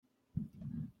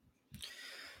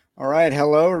All right,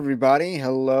 hello everybody.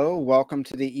 Hello, welcome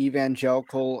to the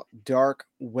Evangelical Dark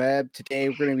Web. Today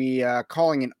we're going to be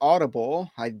calling an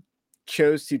audible. I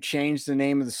chose to change the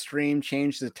name of the stream,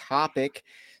 change the topic,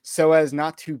 so as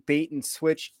not to bait and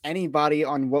switch anybody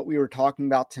on what we were talking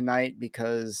about tonight,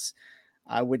 because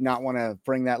I would not want to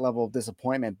bring that level of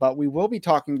disappointment. But we will be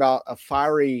talking about a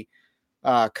fiery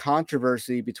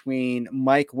controversy between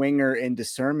Mike Winger and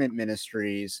Discernment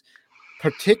Ministries,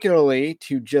 particularly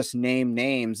to just name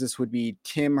names. This would be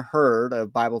Tim Hurd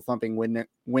of Bible Thumping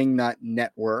Wingnut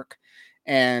Network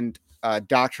and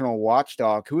Doctrinal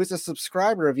Watchdog, who is a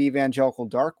subscriber of Evangelical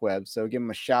Dark Web. So give him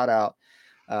a shout out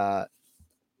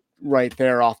right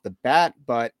there off the bat.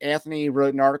 But Anthony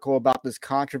wrote an article about this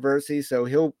controversy, so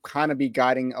he'll kind of be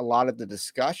guiding a lot of the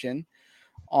discussion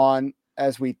on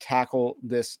as we tackle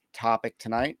this topic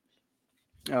tonight.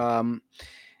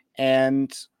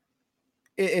 And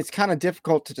it's kind of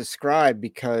difficult to describe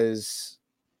because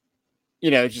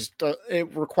just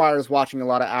it requires watching a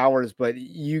lot of hours. But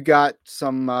you got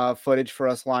some footage for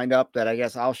us lined up that I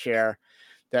guess I'll share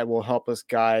that will help us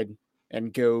guide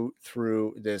and go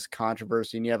through this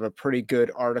controversy. And you have a pretty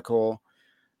good article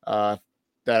uh,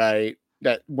 that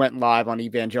went live on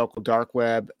Evangelical Dark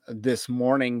Web this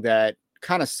morning that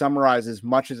kind of summarizes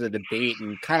much of the debate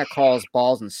and kind of calls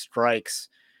balls and strikes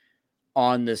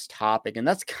on this topic. And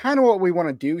that's kind of what we want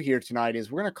to do here tonight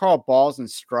is we're going to call balls and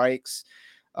strikes,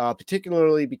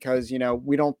 particularly because,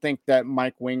 we don't think that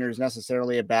Mike Winger is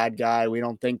necessarily a bad guy. We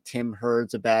don't think Tim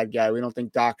Hurd's a bad guy. We don't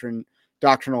think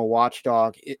Doctrinal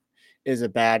Watchdog is a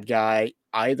bad guy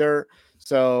either.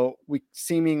 So we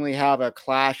seemingly have a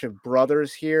clash of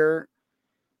brothers here.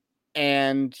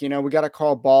 And, we got to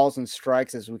call balls and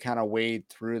strikes as we kind of wade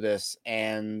through this.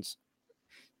 And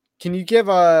can you give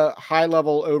a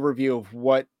high-level overview of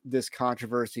what this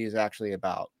controversy is actually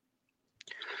about?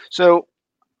 So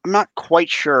I'm not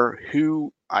quite sure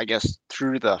who, I guess,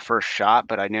 threw the first shot,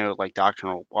 but I know like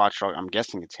Doctrinal Watchdog, I'm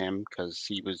guessing it's him because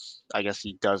I guess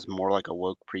he does more like a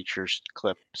woke preacher's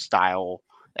clip style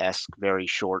esque, very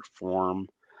short form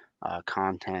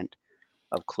content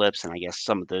of clips. And I guess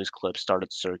some of those clips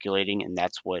started circulating, and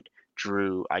that's what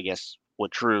drew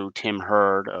Tim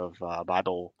Hurd of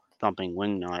Bible Thumping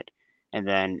Wingnut. And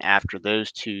then after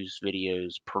those two's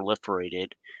videos proliferated,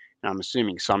 and I'm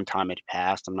assuming some time had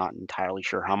passed, I'm not entirely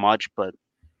sure how much, but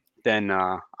then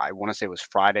I want to say it was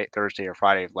Thursday or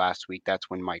Friday of last week. That's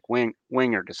when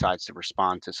Winger decides to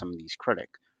respond to some of these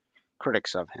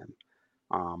critics of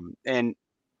him. And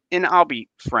I'll be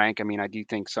frank. I mean, I do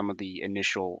think some of the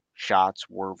initial shots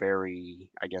were very,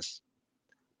 I guess,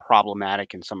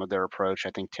 problematic in some of their approach.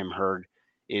 I think Tim Hurd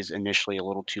is initially a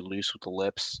little too loose with the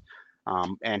lips,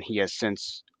 and he has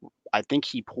since. I think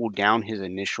he pulled down his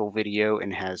initial video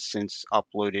and has since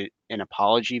uploaded an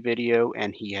apology video,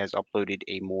 and he has uploaded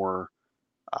a more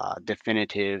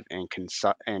definitive and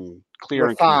clear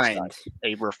and Refined. concise,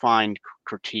 a refined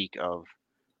critique of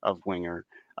Winger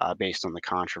based on the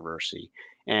controversy.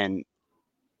 And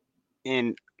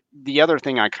and the other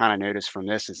thing I kind of noticed from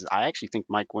this is I actually think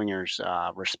Mike Winger's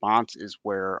response is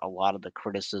where a lot of the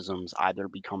criticisms either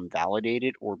become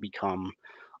validated or become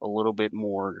a little bit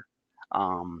more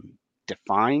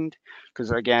defined.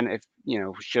 Because again, if it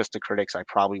was just the critics, I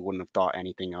probably wouldn't have thought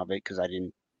anything of it because I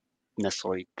didn't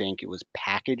necessarily think it was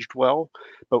packaged well.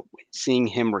 But seeing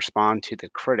him respond to the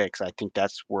critics, I think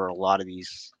that's where a lot of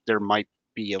these there might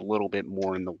be a little bit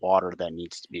more in the water that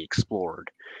needs to be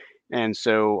explored. And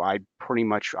so I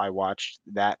watched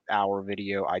that hour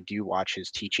video. I do watch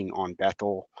his teaching on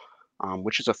Bethel,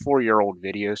 which is a 4-year-old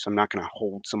video. So I'm not going to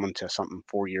hold someone to something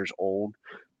 4 years old,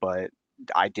 but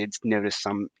I did notice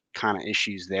some kind of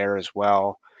issues there as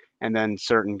well. And then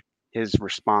his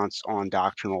response on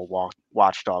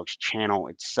Watchdog's channel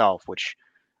itself, which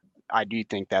I do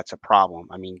think that's a problem.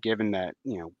 I mean, given that,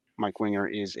 Mike Winger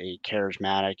is a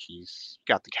charismatic, he's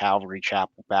got the Calvary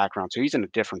Chapel background, so he's in a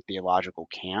different theological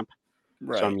camp.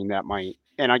 So I Right. mean that might,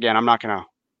 and again, I'm not going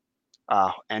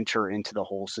to enter into the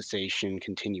whole cessation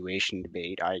continuation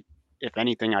debate. If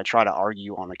anything, I try to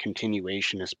argue on a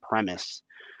continuationist premise.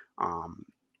 Um,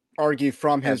 Argue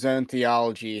from as his own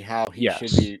theology how he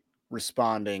should yes, be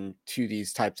responding to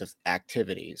these types of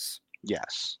activities.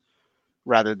 yes,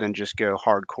 rather than just go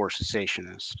hardcore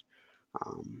cessationist.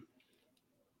 Um,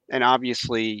 and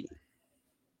obviously,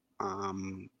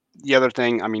 um, the other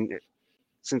thing, I mean,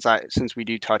 since I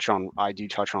do touch on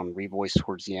Revoice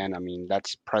towards the end. I mean,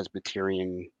 that's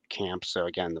Presbyterian camp, so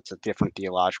again, that's a different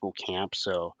theological camp.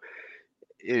 So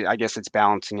I guess it's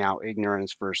balancing out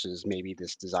ignorance versus maybe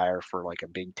this desire for like a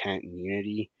big tent and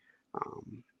unity.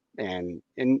 Um, And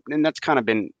that's kind of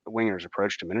been Winger's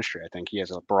approach to ministry. I think he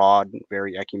has a broad,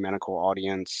 very ecumenical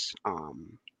audience.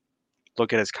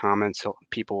 Look at his comments.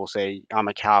 People will say, "I'm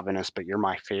a Calvinist, but you're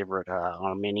my favorite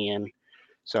Arminian."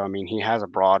 So I mean, he has a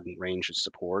broad range of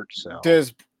support. So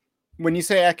Does when you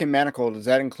say ecumenical, does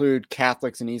that include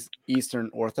Catholics and Eastern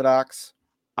Orthodox?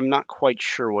 I'm not quite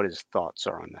sure what his thoughts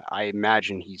are on that. I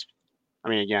imagine he's. I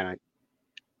mean, again,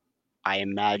 I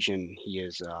imagine he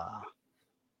is.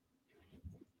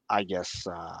 I guess.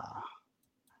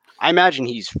 I imagine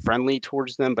he's friendly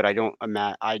towards them, but I don't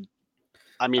imagine.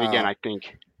 I mean, again, I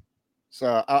think.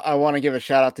 So I want to give a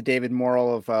shout out to David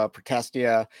Morrill of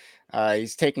Protestia.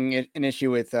 He's taking an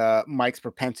issue with Mike's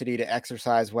propensity to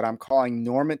exercise what I'm calling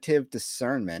normative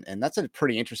discernment. And that's a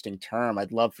pretty interesting term.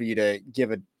 I'd love for you to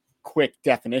give a quick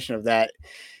definition of that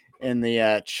in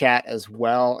the chat as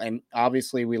well. And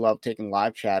obviously we love taking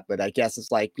live chat, but I guess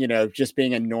it's like, just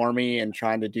being a normie and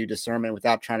trying to do discernment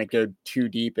without trying to go too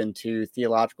deep into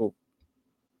theological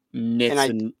And nits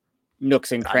and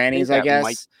nooks and I think crannies, I that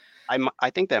might. guess. I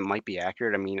think that might be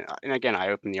accurate. I mean, and again, I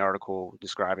opened the article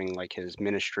describing like his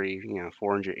ministry.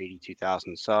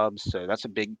 482,000 subs. So that's a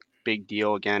big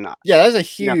deal. Again, Yeah, that's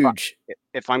a you know, huge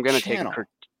if I'm going to take a channel.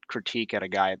 critique at a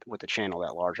guy with a channel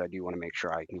that large, I do want to make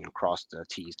sure I cross the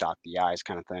T's, dot the I's,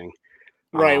 kind of thing.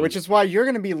 Right, which is why you're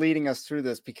going to be leading us through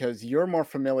this because you're more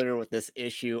familiar with this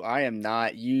issue. I am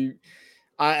not.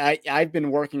 I've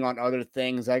been working on other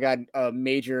things. I got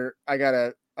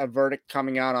a verdict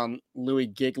coming out on Louis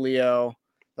Giglio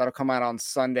that'll come out on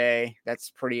Sunday. That's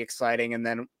pretty exciting. And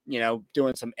then,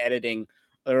 doing some editing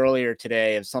earlier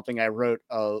today of something I wrote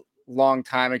a long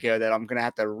time ago that I'm going to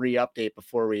have to re-update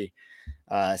before we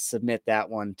submit that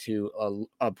one to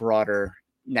a broader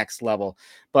next level.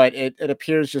 But it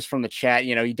appears just from the chat,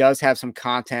 he does have some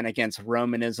content against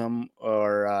Romanism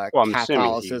or Well,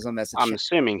 Catholicism, as I'm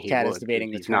assuming he chat is would, because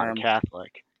debating the he's not a term.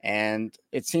 Catholic. And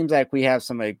it seems like we have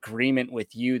some agreement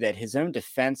with you that his own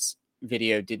defense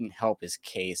video didn't help his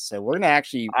case. So we're going to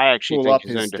actually I actually pull think up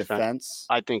his own his defense.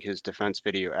 I think his defense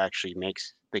video actually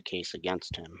makes the case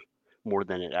against him more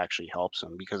than it actually helps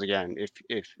him. Because again, if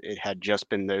it had just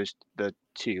been the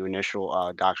two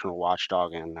initial doctrinal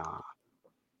watchdog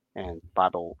and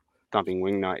Bible thumping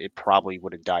wingnut, it probably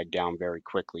would have died down very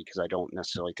quickly because I don't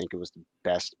necessarily think it was the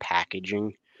best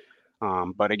packaging.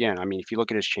 But again, I mean, if you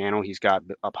look at his channel, he's got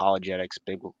apologetics,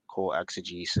 biblical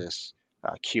exegesis,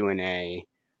 Q&A,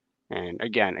 and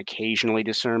again, occasionally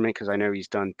discernment, because I know he's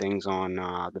done things on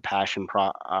the Passion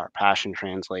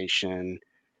Translation.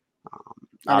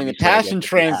 I mean, the Obviously, I guess Passion if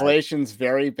he has, Translation's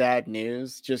very bad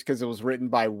news just because it was written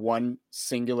by one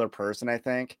singular person, I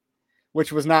think,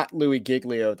 which was not Louis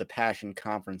Giglio of the Passion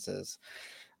Conferences,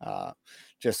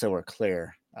 just so we're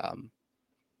clear,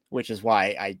 which is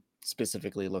why I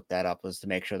specifically looked that up, was to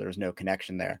make sure there was no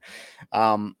connection there.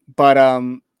 But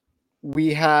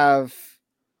we have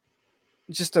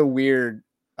just a weird,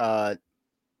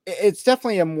 it's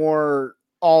definitely a more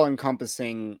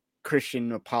all-encompassing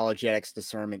Christian apologetics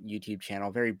discernment YouTube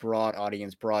channel, very broad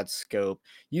audience, broad scope.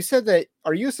 You said that,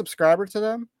 are you a subscriber to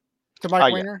them, to Mike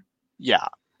yeah, Winger? yeah,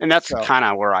 and that's So kind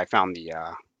of where I found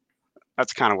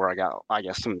that's kind of where I got, I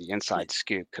guess, some of the inside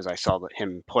scoop, because I saw that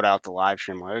him put out the live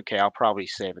stream. Like, okay, I'll probably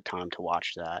save a time to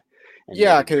watch that and get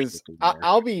yeah, it because there.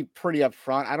 I'll be pretty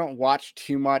upfront. I don't watch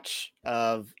too much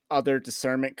of other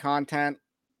discernment content.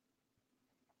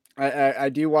 I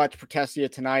do watch Protestia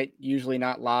Tonight, usually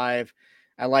not live.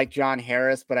 I like John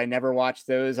Harris, but I never watch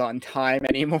those on time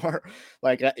anymore.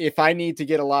 Like if I need to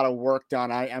get a lot of work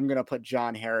done, I'm going to put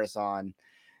John Harris on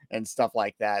and stuff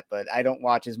like that. But I don't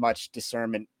watch as much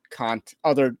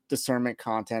other discernment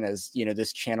content as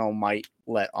this channel might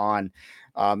let on.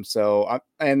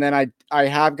 And then I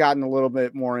have gotten a little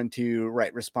bit more into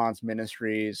Right Response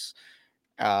Ministries,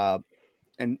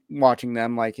 and watching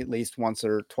them like at least once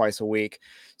or twice a week.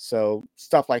 So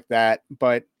stuff like that.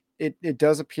 But it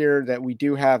does appear that we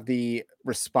do have the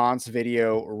response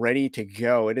video ready to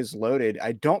go. It is loaded.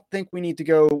 I don't think we need to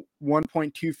go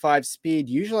 1.25 speed.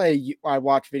 Usually I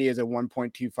watch videos at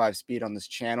 1.25 speed on this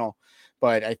channel,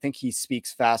 but I think he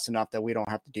speaks fast enough that we don't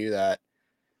have to do that.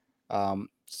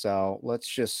 So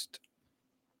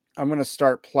I'm going to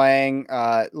start playing.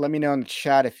 Let me know in the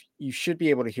chat if you should be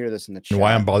able to hear this in the chat.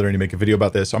 Why I'm bothering to make a video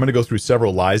about this. So I'm going to go through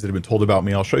several lies that have been told about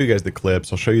me. I'll show you guys the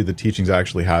clips. I'll show you the teachings I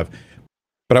actually have.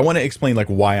 But I want to explain like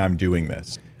why I'm doing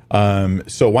this.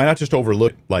 So why not just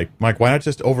overlook, like, Mike, why not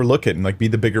just overlook it and like be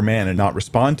the bigger man and not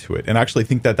respond to it? And actually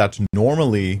think that that's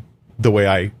normally the way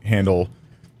I handle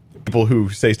people who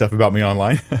say stuff about me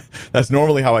online. That's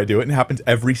normally how I do it. And it happens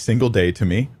every single day to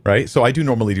me, right? So I do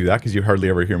normally do that because you hardly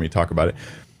ever hear me talk about it.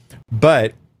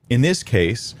 But in this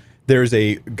case, There's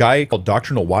a guy called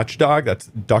Doctrinal Watchdog. That's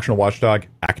Doctrinal Watchdog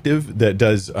Active that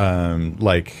does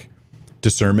like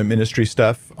discernment ministry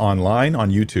stuff online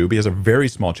on YouTube. He has a very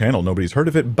small channel. Nobody's heard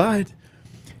of it, but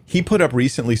he put up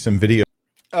recently some videos.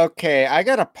 Okay, I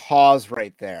got to pause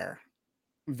right there.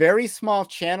 Very small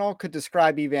channel could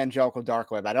describe evangelical dark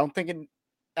web. I don't think it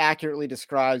accurately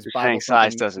describes You're Bible saying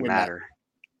size thumping doesn't when matter.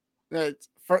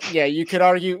 yeah, you could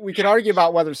argue. We could argue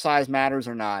about whether size matters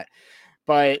or not,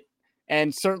 but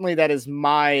and certainly that is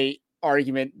my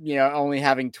argument. You know, only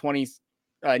having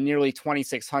nearly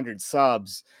 2,600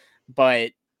 subs,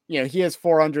 but you know he has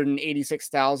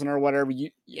 486,000 or whatever.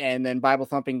 And then Bible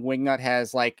thumping wingnut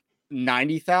has like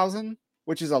 90,000,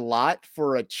 which is a lot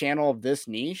for a channel of this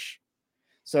niche.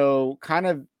 So kind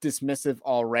of dismissive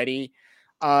already.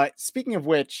 Speaking of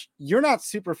which, you're not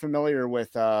super familiar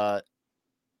with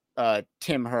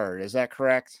Tim Hurd, is that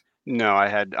correct? No,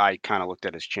 I kind of looked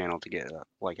at his channel to get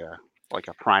like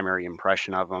a primary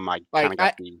impression of him. I kind Like of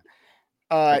got you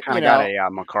know, a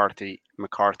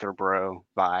MacArthur bro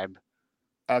vibe.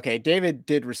 okay, David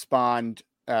did respond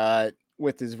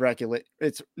with his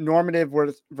it's normative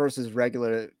versus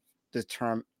regular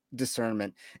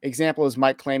discernment. Example is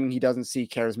Mike claiming he doesn't see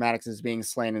charismatics as being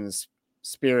slain in the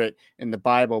spirit in the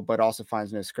Bible, but also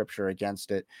finds no scripture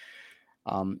against it.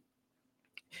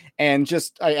 And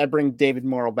just I bring David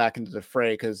Morrill back into the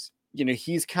fray because you know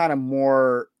he's kind of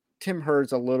more Tim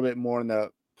Hurd's a little bit more in the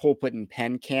pulpit and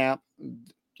pen camp,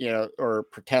 you know, or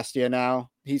Protestia now.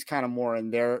 He's kind of more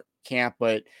in their camp,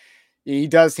 but he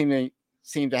does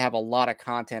seem to have a lot of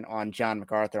content on John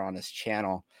MacArthur on his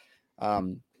channel.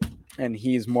 And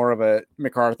he's more of a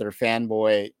MacArthur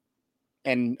fanboy.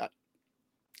 And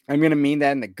I'm going to mean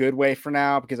that in a good way for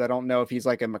now, because I don't know if he's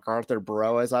like a MacArthur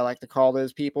bro, as I like to call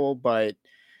those people. But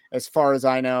as far as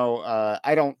I know,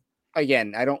 I don't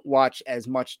watch as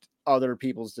much other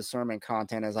people's discernment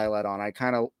content as I let on. I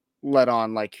kind of let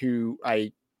on like who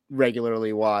I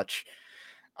regularly watch.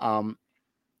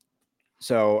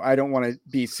 So I don't want to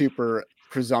be super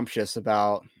presumptuous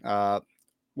about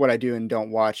what I do and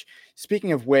don't watch.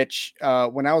 Speaking of which,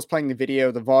 when I was playing the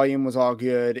video, the volume was all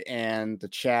good, and the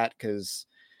chat, because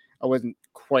I wasn't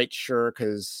quite sure,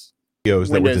 because videos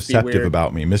that were deceptive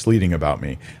about me, misleading about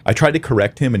me. I tried to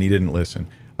correct him and he didn't listen.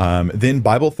 Then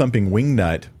Bible Thumping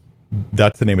Wingnut,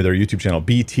 that's the name of their YouTube channel,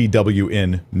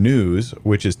 BTWN News,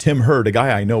 which is Tim Hurd, a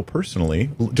guy I know personally,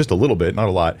 just a little bit, not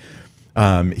a lot.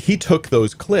 He took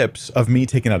those clips of me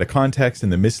taken out of context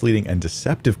and the misleading and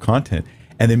deceptive content,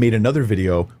 and then made another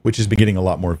video, which has been getting a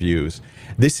lot more views.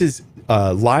 This is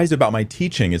lies about my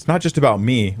teaching. It's not just about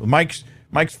me. Mike's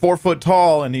 4 foot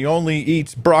tall and he only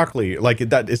eats broccoli. Like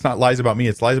that, it's not lies about me.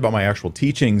 It's lies about my actual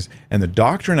teachings and the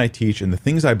doctrine I teach and the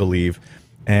things I believe.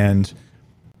 And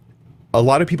a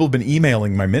lot of people have been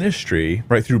emailing my ministry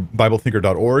right through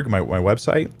BibleThinker.org, my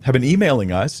website, have been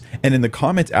emailing us and in the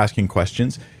comments asking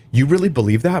questions. You really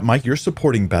believe that, Mike? You're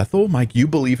supporting Bethel, Mike. You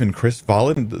believe in Chris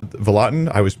Volatin.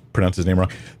 I always pronounce his name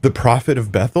wrong. The prophet of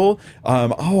Bethel.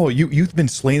 You've been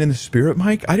slain in the spirit,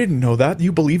 Mike. I didn't know that.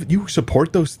 You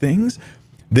support those things.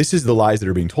 This is the lies that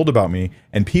are being told about me,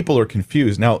 and people are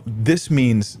confused. Now, this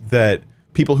means that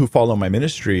people who follow my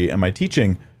ministry and my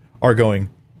teaching are going,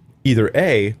 either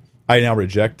A, I now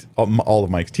reject all of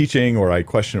Mike's teaching, or I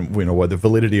question, what the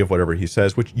validity of whatever he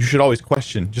says, which you should always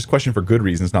question, just question for good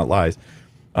reasons, not lies.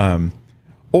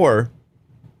 Or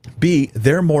B,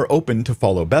 they're more open to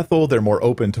follow Bethel. They're more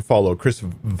open to follow Chris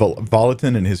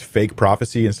Volatin and his fake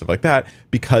prophecy and stuff like that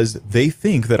because they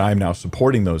think that I'm now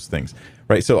supporting those things,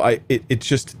 right? So it's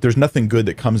just, there's nothing good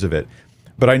that comes of it.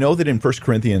 But I know that in 1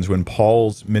 Corinthians, when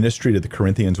Paul's ministry to the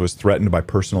Corinthians was threatened by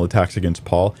personal attacks against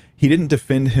Paul, he didn't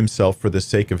defend himself for the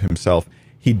sake of himself.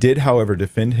 He did, however,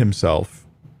 defend himself,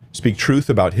 speak truth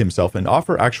about himself, and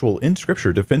offer actual, in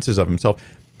Scripture, defenses of himself,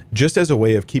 just as a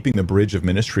way of keeping the bridge of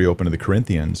ministry open to the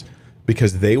Corinthians,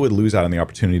 because they would lose out on the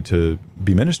opportunity to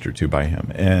be ministered to by him.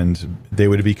 And they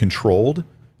would be controlled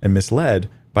and misled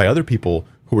by other people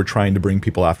who were trying to bring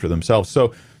people after themselves.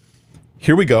 So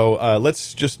here we go.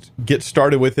 Let's just get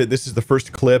started with it. This is the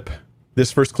first clip.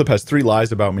 This first clip has 3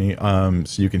 lies about me,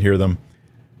 so you can hear them.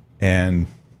 And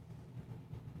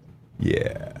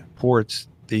yeah. Reports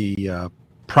the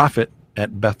prophet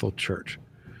at Bethel Church.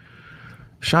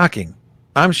 Shocking.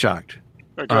 I'm shocked.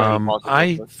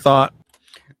 I thought.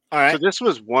 All right. So this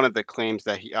was one of the claims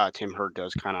that Tim Hurd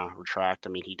does kind of retract. I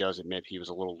mean, he does admit he was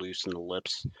a little loose in the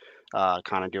lips,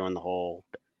 kind of doing the whole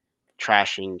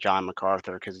trashing John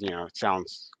MacArthur because, it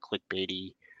sounds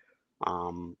clickbaity.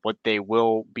 What they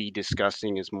will be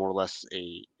discussing is more or less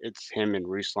it's him and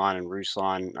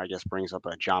Ruslan, I guess, brings up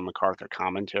a John MacArthur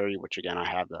commentary, which again, I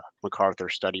have the MacArthur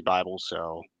study Bible.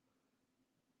 So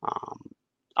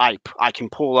I can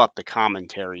pull up the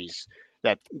commentaries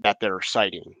that they're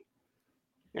citing,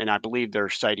 and I believe they're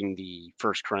citing the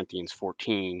 1 Corinthians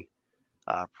 14,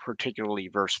 particularly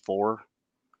verse 4,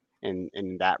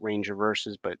 in that range of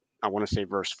verses. But I want to say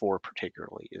verse 4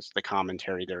 particularly is the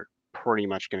commentary they're pretty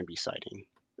much going to be citing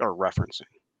or referencing.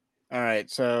 All right,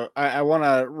 so I want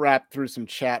to wrap through some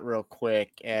chat real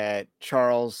quick.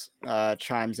 Charles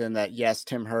chimes in that yes,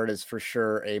 Tim Hurd is for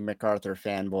sure a MacArthur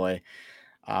fanboy.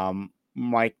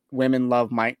 Women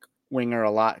love Mike Winger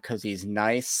a lot because he's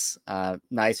nice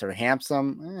or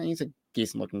handsome. He's a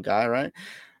decent looking guy, right?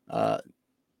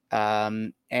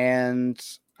 And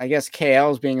I guess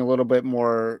KL is being a little bit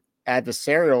more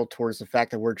adversarial towards the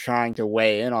fact that we're trying to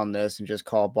weigh in on this and just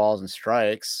call balls and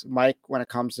strikes. Mike, when it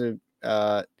comes to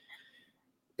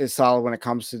is solid when it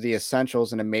comes to the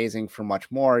essentials and amazing for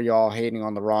much more. Y'all hating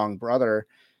on the wrong brother.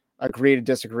 Agree to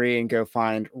disagree and go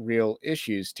find real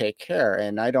issues. Take care.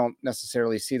 And I don't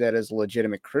necessarily see that as a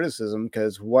legitimate criticism,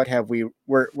 because what have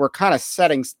we're kind of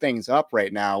setting things up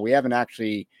right now. We haven't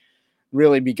actually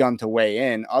really begun to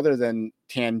weigh in, other than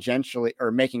tangentially or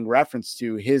making reference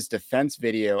to his defense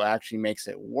video actually makes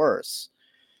it worse.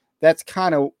 That's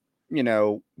kind of,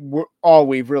 all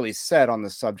we've really said on the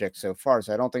subject so far.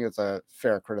 So I don't think it's a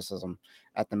fair criticism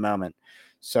at the moment.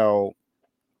 So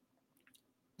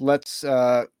let's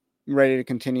ready to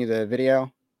continue the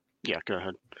video. Yeah, go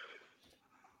ahead.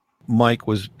 Mike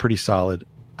was pretty solid.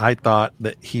 I thought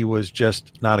that he was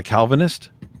just not a Calvinist,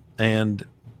 and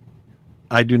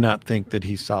I do not think that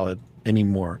he's solid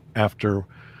anymore after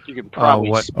you can probably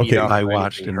what I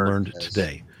watched and learned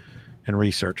today and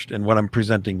researched and what I'm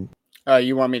presenting.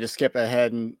 You want me to skip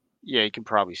ahead? And yeah, you can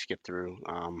probably skip through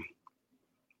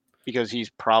because he's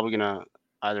probably gonna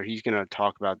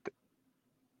talk about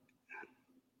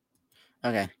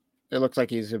okay, it looks like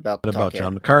he's about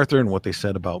John MacArthur and what they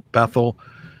said about Bethel.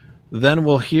 Then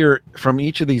we'll hear from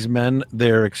each of these men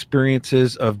their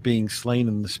experiences of being slain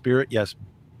in the Spirit. Yes,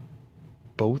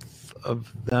 both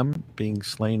of them being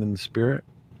slain in the Spirit.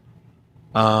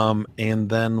 And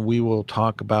then we will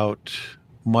talk about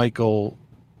Mike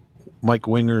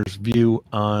Winger's view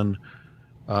on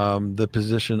the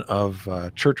position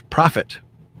of church prophet,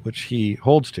 which he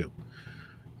holds to.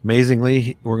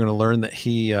 Amazingly, we're going to learn that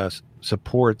he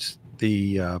supports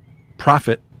the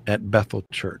prophet at Bethel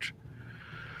Church.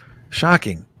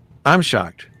 Shocking. I'm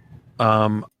shocked.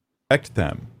 Correct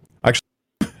them.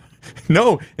 Actually,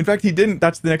 no. In fact, he didn't.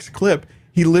 That's the next clip.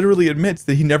 He literally admits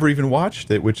that he never even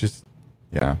watched it, which is,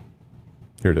 yeah.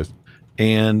 Here it is.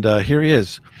 And here he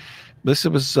is. This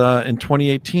was in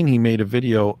 2018. He made a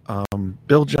video,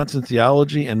 Bill Johnson's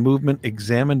Theology and Movement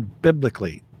Examined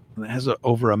Biblically. And it has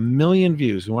over 1 million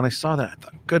views. And when I saw that, I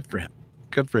thought, good for him.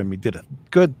 Good for him. He did a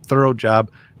good, thorough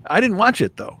job. I didn't watch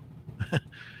it, though.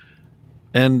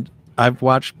 And I've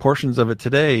watched portions of it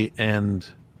today, and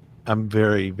I'm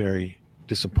very, very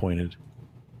disappointed.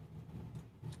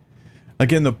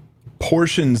 Again, the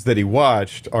portions that he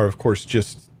watched are, of course,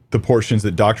 just the portions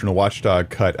that Doctrinal Watchdog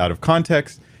cut out of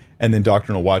context. And then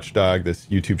Doctrinal Watchdog, this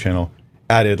YouTube channel,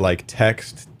 added like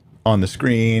text on the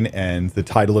screen and the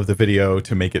title of the video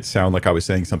to make it sound like I was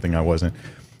saying something I wasn't.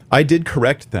 I did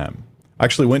correct them. I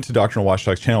actually went to Doctrinal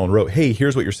Watchdog's channel and wrote, hey,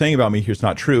 here's what you're saying about me. Here's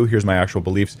not true. Here's my actual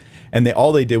beliefs. And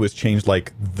all they did was change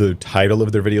like the title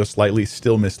of their video slightly,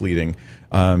 still misleading.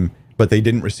 But they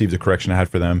didn't receive the correction I had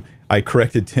for them. I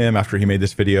corrected Tim after he made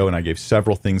this video, and I gave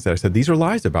several things that I said, these are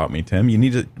lies about me, Tim. You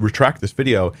need to retract this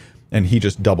video. And he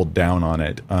just doubled down on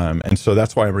it. And so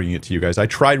that's why I'm bringing it to you guys. I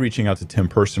tried reaching out to Tim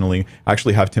personally. I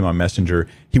actually have Tim on Messenger.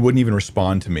 He wouldn't even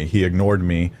respond to me. He ignored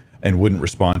me and wouldn't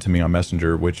respond to me on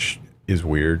Messenger, which is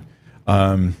weird.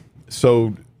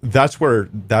 So that's where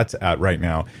that's at right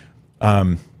now.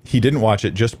 He didn't watch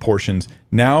it, just portions.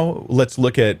 Now let's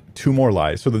look at 2 more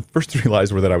lies. So the first 3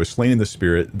 lies were that I was slain in the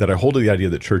Spirit, that I hold to the idea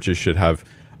that churches should have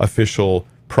official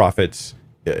prophets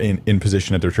in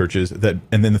position at their churches, and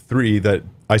then the 3 that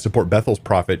I support Bethel's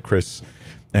prophet, Chris,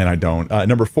 and I don't.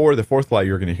 Number 4, the 4th lie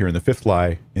you're going to hear, and the 5th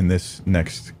lie in this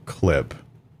next clip.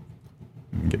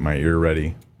 Get my ear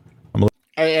ready.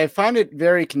 I find it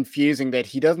very confusing that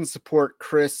he doesn't support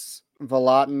Chris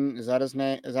Volatin. Is that his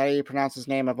name? Is that how you pronounce his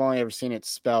name? I've only ever seen it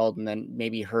spelled and then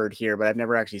maybe heard here, but I've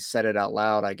never actually said it out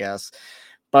loud, I guess.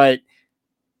 But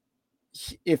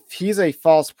if he's a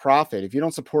false prophet, if you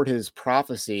don't support his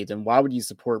prophecy, then why would you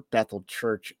support Bethel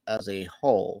Church as a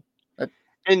whole?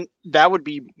 And that would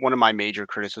be one of my major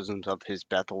criticisms of his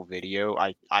Bethel video.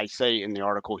 I say in the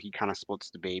article he kind of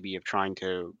splits the baby of trying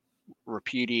to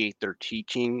repudiate their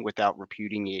teaching without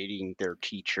repudiating their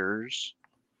teachers.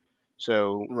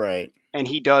 So, Right. and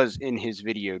he does in his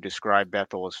video describe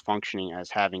Bethel as functioning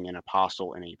as having an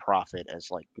apostle and a prophet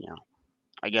as like,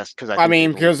 I guess because I I think they mean,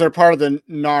 believe because they're part of the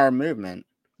NAR movement.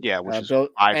 which is Bill,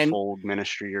 fivefold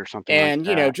ministry or something like and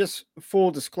that. just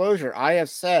full disclosure, I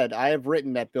have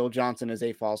written that Bill Johnson is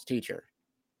a false teacher.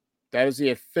 That is the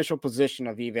official position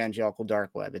of evangelical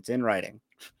dark web. It's in writing.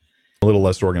 A little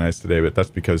less organized today, but that's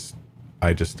because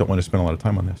I just don't want to spend a lot of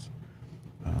time on this.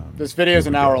 This video is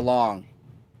an hour long.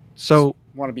 So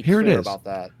Want to be here it clear is. about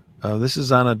that. This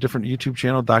is on a different YouTube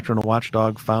channel. Doctrinal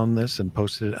Watchdog found this and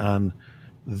posted it on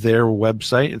their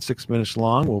website. It's 6 minutes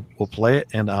long. We'll play it,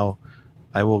 and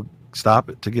I will stop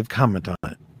it to give comment on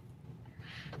it.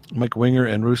 Mike Winger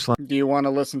and Ruslan. Do you want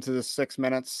to listen to the 6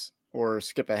 minutes or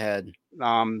skip ahead?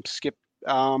 Skip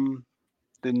the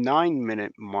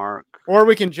 9-minute mark. Or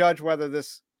we can judge whether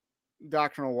this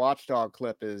Doctrinal Watchdog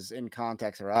clip is in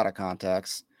context or out of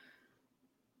context.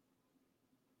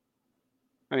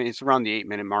 I mean, it's around the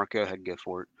 8-minute mark. Go ahead, go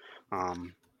for it.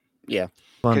 Yeah.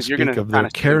 Because you're Speak going to of their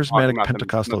charismatic about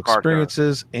Pentecostal MacArthur.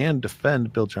 experiences and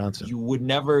defend Bill Johnson. You would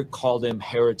never call them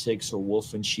heretics or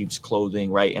wolf in sheep's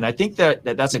clothing, right? And I think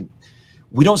that's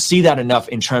we don't see that enough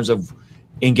in terms of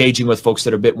engaging with folks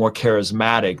that are a bit more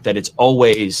charismatic, that it's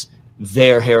always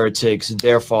they're heretics,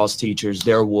 they're false teachers,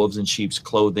 they're wolves in sheep's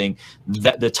clothing,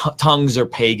 that the tongues are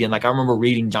pagan. Like I remember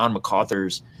reading John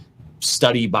MacArthur's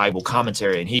study Bible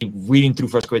commentary, and he reading through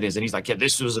 1 Corinthians, and he's like, yeah,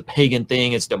 this was a pagan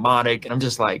thing, it's demonic. And I'm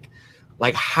just like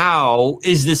how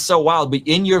is this so wild? But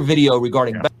in your video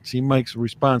regarding See Mike's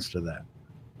response to that,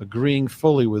 agreeing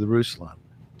fully with Ruslan.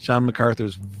 John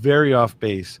MacArthur's very off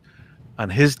base on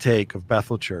his take of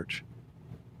Bethel Church,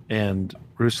 and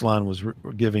Ruslan was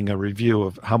giving a review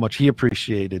of how much he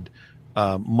appreciated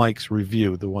Mike's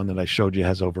review. The one that I showed you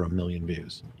has over 1 million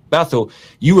views. Bethel,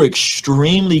 you were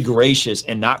extremely gracious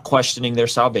in not questioning their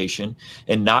salvation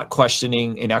and not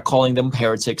questioning and not calling them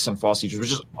heretics and false teachers,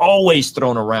 which is always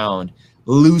thrown around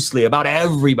loosely about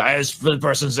everybody. This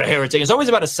person's a heretic. It's always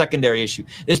about a secondary issue.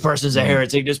 This person's a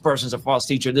heretic. This person's a false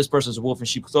teacher. This person's a wolf in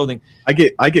sheep's clothing. I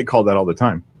get called that all the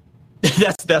time.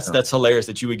 That's hilarious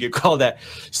that you would get called that.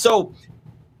 So, all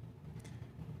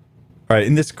right,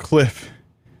 in this clip,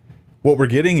 what we're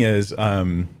getting is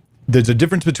there's a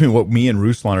difference between what me and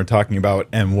Ruslan are talking about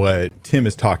and what Tim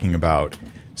is talking about.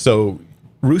 So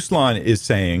Ruslan is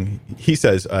saying, he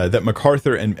says that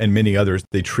MacArthur and many others,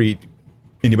 they treat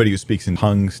anybody who speaks in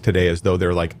tongues today as though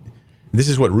they're like, this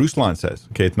is what Ruslan says.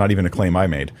 Okay, it's not even a claim I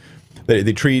made.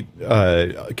 They treat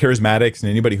charismatics and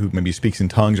anybody who maybe speaks in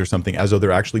tongues or something as though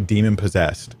they're actually demon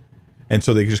possessed. And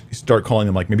so they just start calling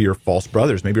them like, maybe you're false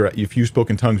brothers. Maybe if you spoke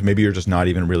in tongues, maybe you're just not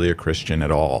even really a Christian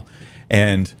at all.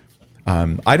 And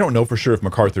I don't know for sure if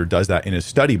MacArthur does that in his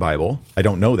study Bible. I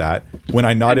don't know that. When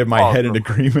I nodded my head in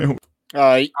agreement.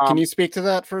 Can you speak to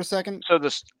that for a second? So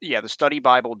the study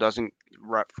Bible doesn't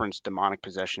reference demonic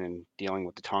possession and dealing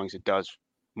with the tongues. It does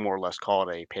more or less call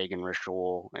it a pagan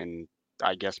ritual, and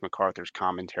I guess MacArthur's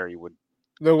commentary would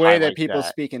the way that highlight people that.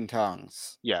 speak in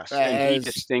tongues. Yes, and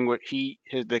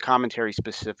the commentary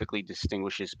specifically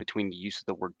distinguishes between the use of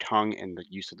the word tongue and the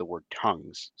use of the word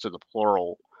tongues. So the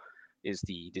plural is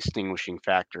the distinguishing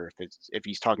factor. If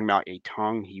he's talking about a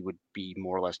tongue, he would be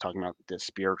more or less talking about the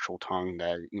spiritual tongue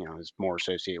that is more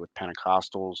associated with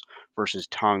Pentecostals versus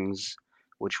tongues,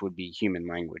 which would be human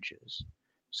languages.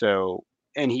 So,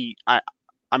 and he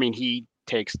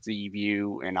takes the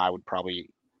view, and I would probably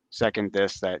second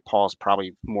this, that Paul's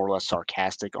probably more or less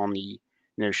sarcastic on the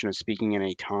notion of speaking in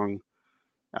a tongue,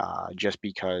 just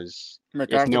because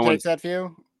MacArthur takes that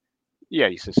view? Yeah,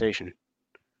 he's cessation.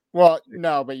 Well,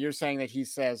 no, but you're saying that he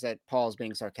says that Paul's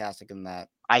being sarcastic in that.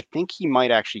 I think he might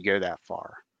actually go that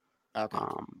far. Okay.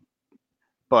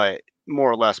 But more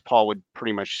or less, Paul would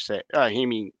pretty much say,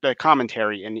 the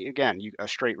commentary, and again, a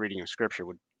straight reading of scripture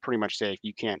would pretty much say, if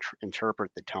you can't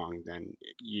interpret the tongue, then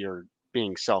you're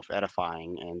being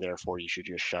self-edifying, and therefore you should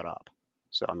just shut up.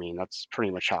 So, that's pretty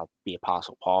much how the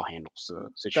Apostle Paul handles the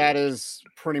situation. That is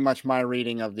pretty much my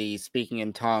reading of the speaking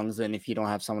in tongues. And if you don't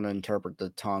have someone to interpret the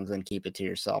tongues, then keep it to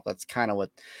yourself. That's kind of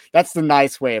that's the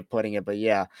nice way of putting it. But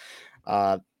yeah,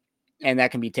 and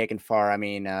that can be taken far.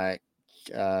 Cram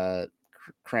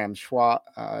Schwa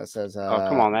says, "Oh,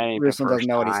 come on, that ain't the first doesn't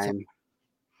know time."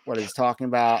 what he's talking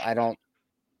about. I don't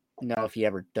know if he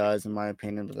ever does, in my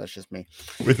opinion, but that's just me.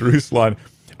 With Ruslan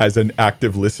as an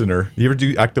active listener, you ever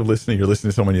do active listening? You're listening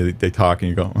to someone, they talk, and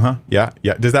you go, yeah.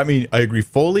 Does that mean I agree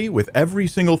fully with every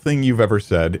single thing you've ever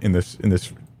said in this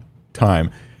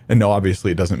time? And no,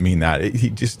 obviously it doesn't mean that.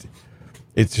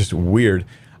 It's just weird.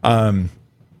 And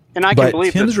I can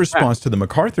believe Tim's response to the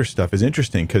MacArthur stuff is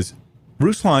interesting, because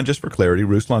Ruslan, just for clarity,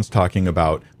 Ruslan's talking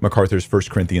about MacArthur's 1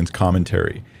 Corinthians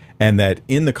commentary, and that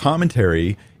in the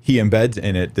commentary, he embeds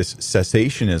in it this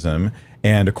cessationism,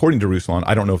 and according to Ruslan,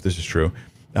 I don't know if this is true,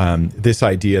 this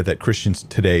idea that Christians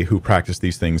today who practice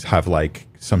these things have like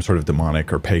some sort of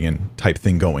demonic or pagan type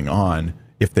thing going on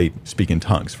if they speak in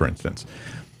tongues, for instance.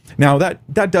 Now,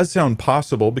 that does sound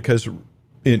possible because,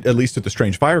 at least at the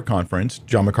Strange Fire conference,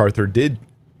 John MacArthur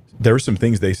there were some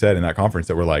things they said in that conference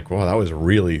that were like, well, that was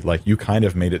really, like, you kind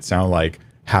of made it sound like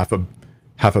half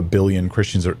a billion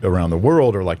Christians around the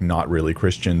world are like not really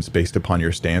Christians based upon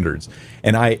your standards.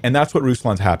 And that's what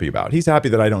Ruslan's happy about. He's happy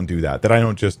that I don't do that I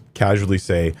don't just casually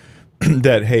say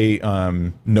that, hey,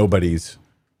 nobody's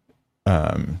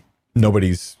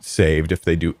saved if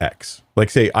they do X.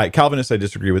 Like, say, Calvinists I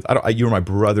disagree with. You're my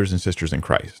brothers and sisters in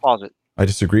Christ. Pause it. I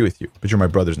disagree with you, but you're my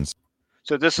brothers and sisters.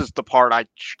 So this is the part I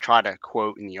try to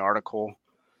quote in the article.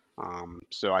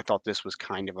 So I thought this was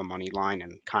kind of a money line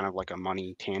and kind of like a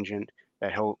money tangent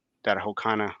that he'll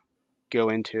kind of go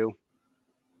into.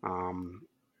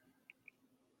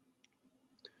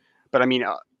 But I mean,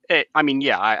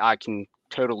 yeah, I can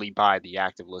totally buy the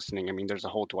active listening. I mean, there's a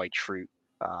whole Dwight Schrute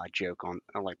joke on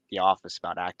like The Office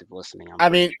about active listening. I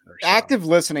mean, active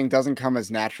listening doesn't come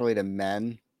as naturally to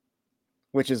men,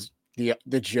 which is the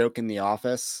joke in The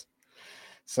Office.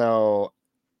 So,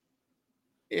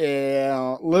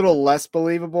 yeah, a little less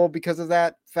believable because of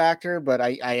that factor, but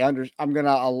I'm going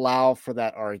to allow for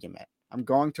that argument. I'm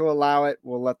going to allow it.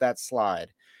 We'll let that slide.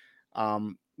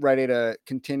 Ready to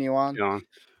continue on? Yeah.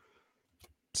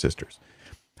 Sisters.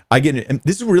 I get it. And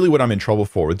this is really what I'm in trouble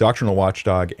for with Doctrinal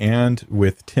Watchdog and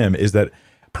with Tim, is that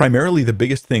primarily the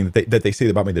biggest thing that they say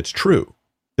about me that's true,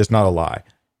 that's not a lie,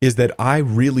 is that I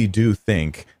really do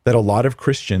think that a lot of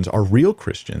Christians are real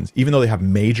Christians, even though they have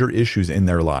major issues in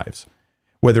their lives.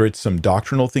 Whether it's some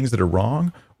doctrinal things that are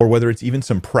wrong, or whether it's even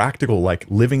some practical, like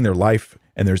living their life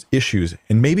and there's issues.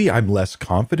 And maybe I'm less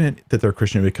confident that they're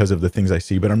Christian because of the things I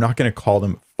see, but I'm not going to call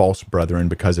them false brethren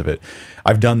because of it.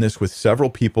 I've done this with several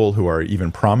people who are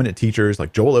even prominent teachers,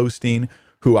 like Joel Osteen,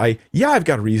 who I've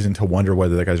got reason to wonder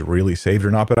whether that guy's really saved or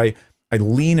not, but I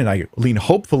lean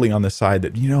hopefully on the side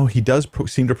that, he does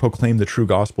seem to proclaim the true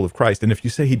gospel of Christ. And if you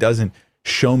say he doesn't,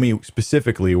 show me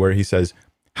specifically where he says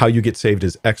how you get saved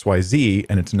is XYZ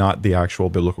and it's not the actual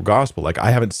biblical gospel. Like,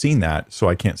 I haven't seen that, so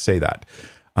I can't say that.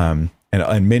 And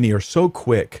many are so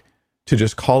quick to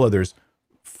just call others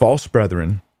false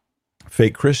brethren,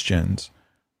 fake Christians,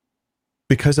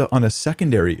 because on a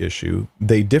secondary issue,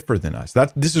 they differ than us.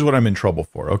 This is what I'm in trouble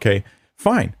for, okay?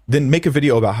 Fine. Then make a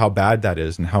video about how bad that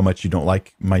is and how much you don't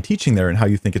like my teaching there and how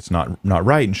you think it's not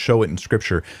right, and show it in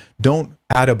scripture. Don't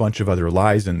add a bunch of other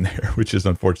lies in there, which is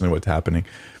unfortunately what's happening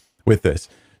with this.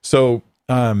 So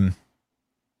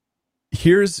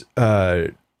here's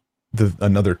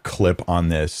another clip on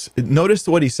this. Notice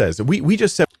what he says. We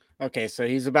just said. Okay, so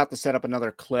he's about to set up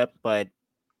another clip, but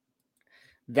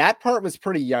that part was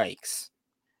pretty yikes.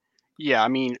 Yeah, I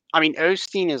mean,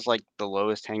 Osteen is like the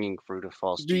lowest hanging fruit of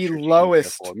false teachers. The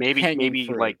lowest. Maybe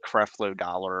fruit. Like Creflo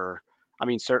Dollar. I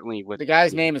mean, certainly with the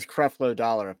guy's name is Creflo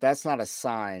Dollar. If that's not a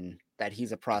sign that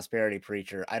he's a prosperity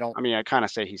preacher, I kind of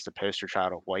say he's the poster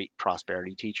child of white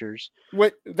prosperity teachers.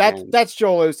 That's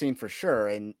Joel Osteen for sure.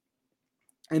 And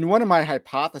one of my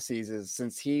hypotheses is,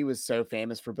 since he was so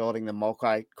famous for building the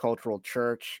multicultural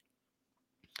church,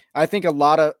 I think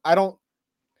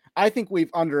we've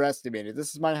underestimated.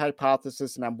 This is my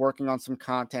hypothesis, and I'm working on some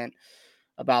content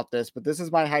about this, but this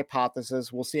is my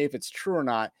hypothesis. We'll see if it's true or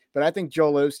not. But I think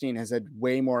Joel Osteen has had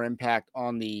way more impact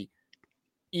on the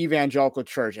evangelical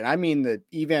church. And I mean the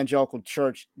evangelical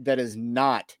church that is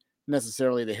not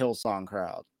necessarily the Hillsong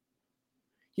crowd.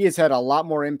 He has had a lot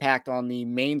more impact on the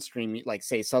mainstream, like,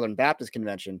 say, Southern Baptist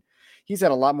Convention. He's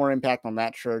had a lot more impact on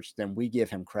that church than we give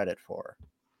him credit for.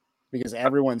 Because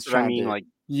everyone's trying to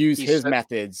use his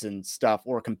methods and stuff,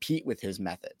 or compete with his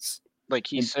methods. Like,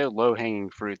 he's so low-hanging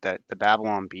fruit that the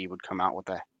Babylon Bee would come out with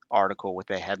an article with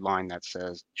a headline that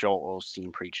says Joel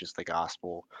Osteen preaches the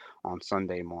gospel on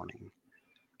Sunday morning.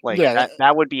 Like, yeah,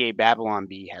 that would be a Babylon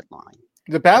Bee headline.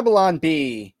 The Babylon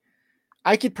Bee,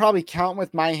 I could probably count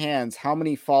with my hands how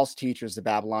many false teachers the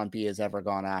Babylon Bee has ever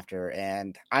gone after.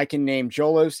 And I can name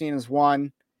Joel Osteen as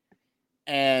one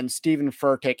and Stephen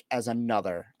Furtick as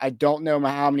another. I don't know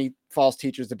how many false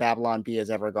teachers the Babylon Bee has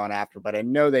ever gone after, but I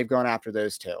know they've gone after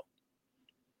those two.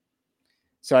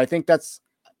 So I think that's,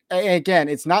 again,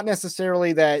 it's not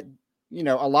necessarily that,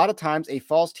 a lot of times a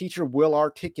false teacher will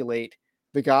articulate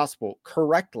the gospel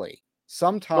correctly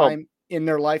sometime in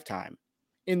their lifetime,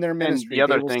 in their ministry. They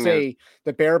will say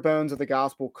the bare bones of the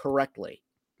gospel correctly.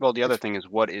 Well, the other thing is,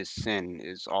 what is sin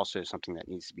is also something that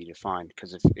needs to be defined.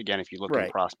 Because if you look in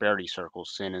Right. prosperity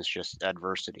circles, sin is just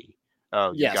adversity.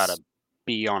 Oh, you got a Yes.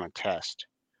 B on a test.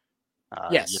 You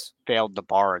Yes. failed the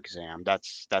bar exam.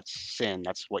 That's sin.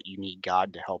 That's what you need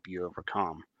God to help you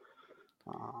overcome.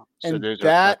 So And those are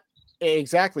that. that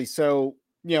exactly. So,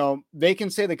 they can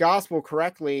say the gospel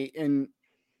correctly in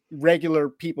regular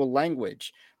people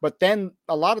language, but then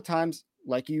a lot of times,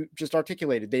 like you just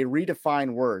articulated, they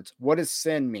redefine words. What does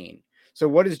sin mean? So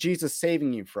what is Jesus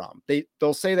saving you from?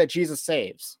 They'll say that Jesus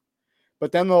saves,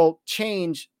 but then they'll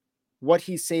change what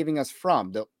he's saving us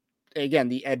from. Again,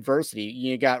 the adversity.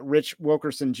 You got Rich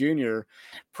Wilkerson Jr.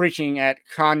 preaching at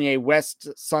Kanye West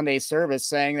Sunday service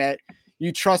saying that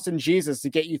you trust in Jesus to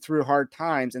get you through hard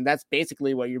times, and that's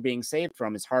basically what you're being saved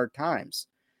from is hard times.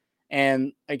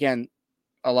 And again,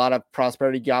 a lot of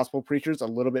prosperity gospel preachers a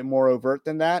little bit more overt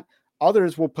than that.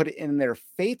 Others will put it in their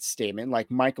faith statement,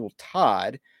 like Michael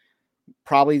Todd.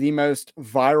 Probably the most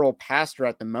viral pastor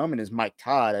at the moment is Mike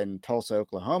Todd in Tulsa,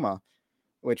 Oklahoma,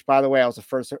 which, by the way, I was the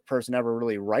first person ever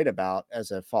really write about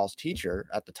as a false teacher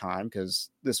at the time,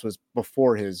 because this was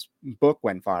before his book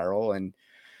went viral, and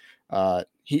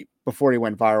before he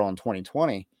went viral in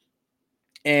 2020.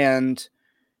 And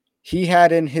he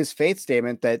had in his faith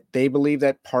statement that they believe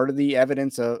that part of the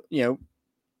evidence of,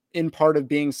 in part of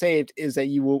being saved is that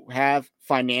you will have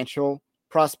financial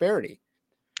prosperity.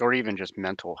 Or even just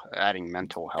adding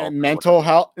mental health. And mental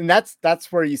health. And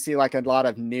that's where you see like a lot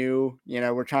of new,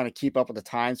 we're trying to keep up with the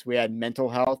times. We had mental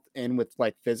health in with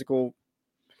like physical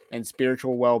and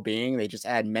spiritual well-being. They just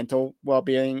add mental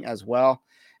well-being as well.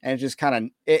 And it just kind of,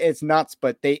 it's nuts,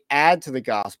 but they add to the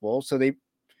gospel.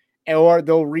 Or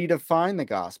they'll redefine the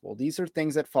gospel. These are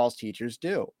things that false teachers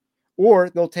do, or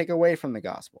they'll take away from the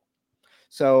gospel.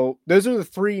 So those are the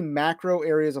three macro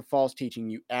areas of false teaching.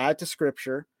 You add to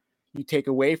scripture, you take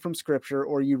away from scripture,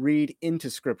 or you read into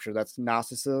scripture. That's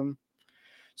Gnosticism.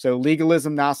 So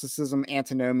legalism, Gnosticism,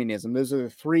 antinomianism. Those are the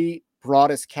three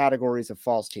broadest categories of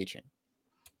false teaching.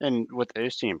 And with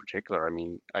Osteen in particular, I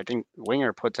mean, I think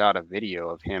Winger puts out a video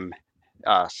of him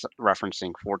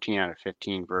referencing 14 out of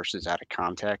 15 verses out of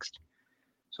context.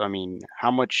 So, I mean, how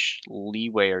much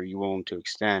leeway are you willing to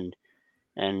extend?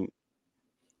 And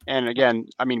again,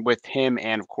 I mean, with him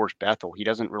and, of course, Bethel, he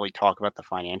doesn't really talk about the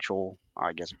financial,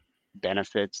 I guess,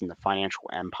 benefits and the financial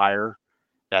empire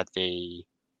that they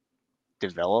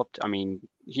developed. I mean,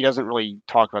 he doesn't really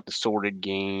talk about the sordid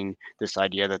gain, this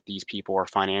idea that these people are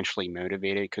financially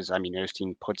motivated. Because I mean,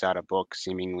 Osteen puts out a book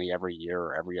seemingly every year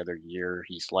or every other year.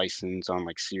 He's licensed on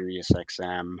like Sirius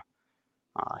XM.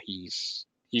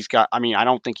 He's got. I mean, I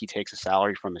don't think he takes a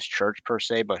salary from his church per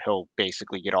se, but he'll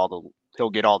basically get all the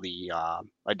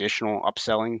additional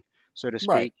upselling, so to speak.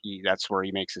 Right. That's where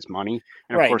he makes his money.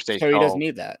 And Right. Of course, he doesn't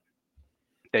need that.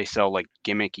 They sell like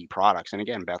gimmicky products, and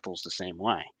again, Bethel's the same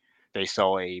way. They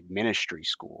sell a ministry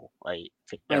school, or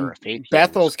a faith.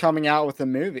 Bethel's coming out with a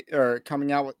movie, or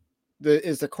coming out with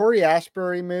is the Corey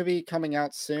Asbury movie coming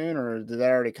out soon, or did that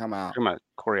already come out? Talking about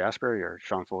Corey Asbury or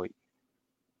Sean Foley?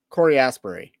 Corey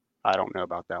Asbury. I don't know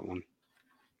about that one.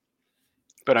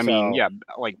 But I mean, yeah,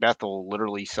 like Bethel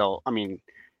literally sell. I mean,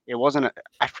 it wasn't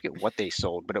I forget what they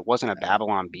sold, but it wasn't a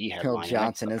Babylon Bee headline. Bill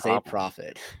Johnson is a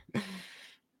prophet.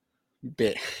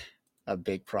 A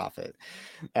big prophet.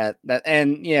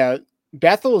 And yeah,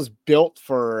 Bethel is built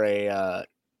for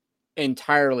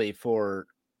entirely for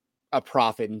a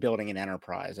profit and building an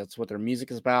enterprise. That's what their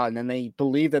music is about. And then they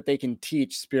believe that they can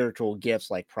teach spiritual gifts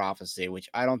like prophecy, which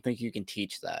I don't think you can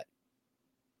teach that.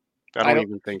 I don't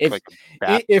even think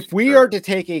if we are to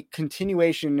take a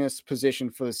continuationist position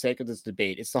for the sake of this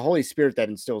debate, it's the Holy Spirit that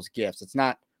instills gifts. It's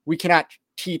not, we cannot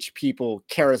teach people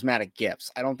charismatic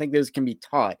gifts. I don't think those can be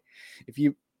taught. If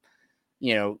you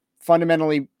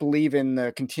fundamentally believe in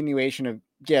the continuation of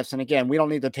gifts, and again, we don't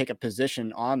need to take a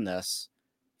position on this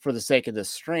for the sake of this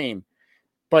stream,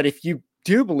 but if you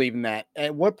do believe in that,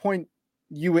 at what point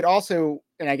you would also,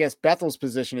 and I guess Bethel's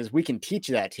position is we can teach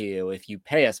that to you if you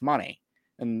pay us money.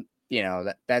 And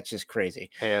that's just crazy.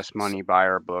 Pay us money, buy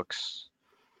our books.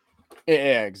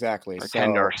 Yeah, exactly.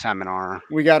 Attend our seminar.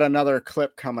 We got another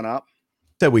clip coming up.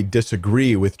 That we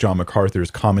disagree with John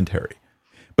MacArthur's commentary.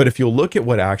 But if you'll look at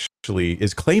what actually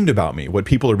is claimed about me, what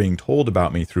people are being told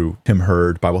about me through Tim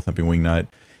Hurd, Bible Thumping Wingnut,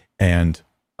 and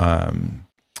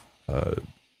a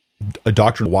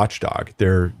Doctrinal Watchdog,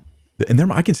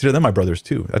 I consider them my brothers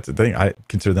too. That's the thing. I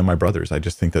consider them my brothers. I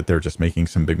just think that they're just making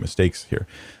some big mistakes here.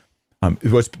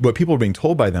 What people are being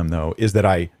told by them, though, is that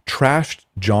I trashed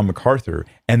John MacArthur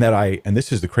and and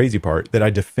this is the crazy part, that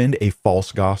I defend a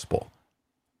false gospel.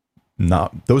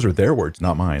 Those are their words,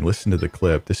 not mine. Listen to the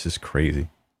clip. This is crazy.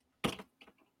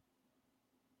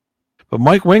 But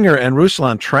Mike Winger and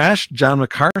Ruslan trashed John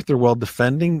MacArthur while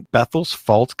defending Bethel's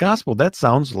false gospel. That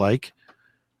sounds like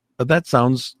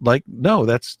no,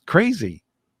 that's crazy.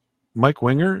 Mike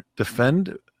Winger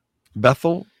defend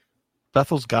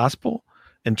Bethel's gospel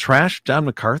and trash John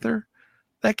MacArthur?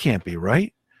 That can't be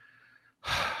right.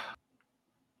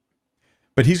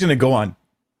 But he's going to go on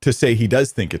to say he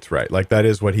does think it's right. Like, that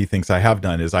is what he thinks I have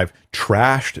done, is I've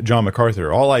trashed John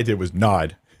MacArthur. All I did was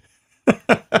nod.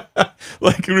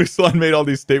 Like, Ruslan made all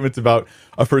these statements about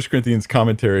a 1 Corinthians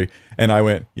commentary, and I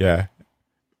went, yeah.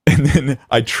 And then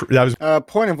that was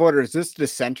point of order. Is this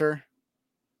dissenter?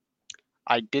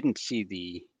 I didn't see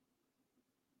the.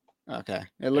 Okay,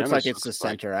 it looks like it's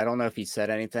dissenter. I don't know if he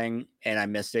said anything, and I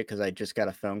missed it because I just got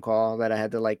a phone call that I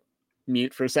had to like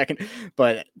mute for a second.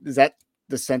 But is that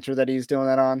the center that he's doing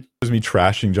that on? was me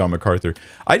trashing John MacArthur.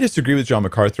 I disagree with John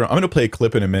MacArthur. I'm going to play a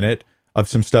clip in a minute of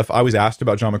some stuff. I was asked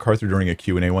about John MacArthur during a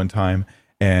Q&A one time,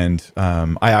 and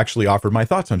I actually offered my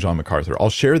thoughts on John MacArthur. I'll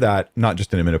share that, not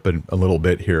just in a minute, but a little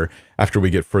bit here after we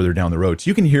get further down the road. So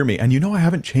you can hear me, and I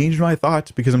haven't changed my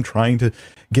thoughts because I'm trying to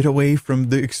get away from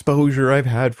the exposure I've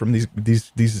had from these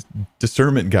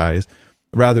discernment guys.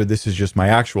 Rather, this is just my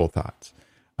actual thoughts.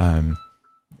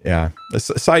 Yeah. A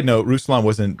side note, Ruslan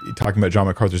wasn't talking about John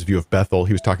MacArthur's view of Bethel.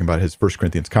 He was talking about his 1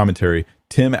 Corinthians commentary.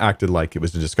 Tim acted like it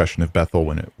was a discussion of Bethel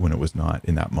when it was not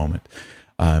in that moment.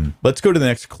 Let's go to the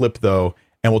next clip, though,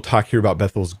 and we'll talk here about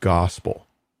Bethel's gospel.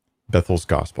 Bethel's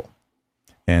gospel.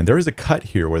 And there is a cut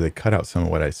here where they cut out some of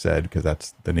what I said because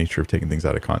that's the nature of taking things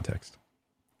out of context.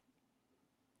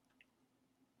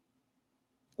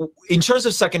 In terms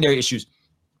of secondary issues,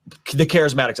 the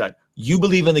charismatic side, you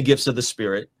believe in the gifts of the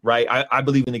Spirit, right? I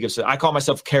believe in the gifts. I call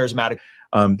myself charismatic.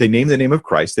 They name the name of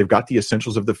Christ. They've got the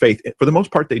essentials of the faith. For the most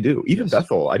part, they do. Even yes.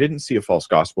 Bethel, I didn't see a false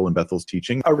gospel in Bethel's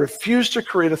teaching. I refuse to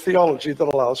create a theology that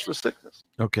allows for sickness.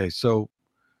 Okay, so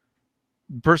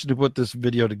the person who put this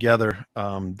video together,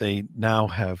 they now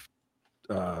have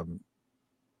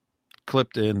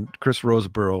clipped in Chris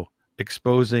Roseborough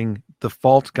exposing the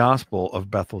false gospel of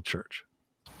Bethel Church.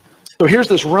 So here's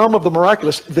this realm of the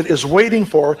miraculous that is waiting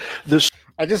for this.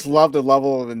 I just love the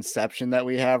level of inception that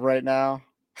we have right now.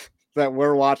 That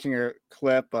we're watching a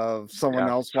clip of someone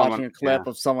else watching a clip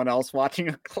of someone else watching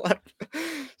a clip.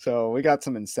 So we got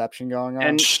some inception going on.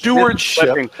 And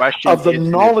stewardship of the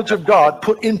knowledge of God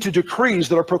put into decrees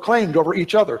that are proclaimed over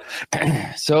each other.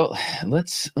 So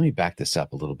let me back this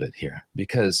up a little bit here,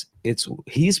 because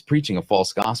he's preaching a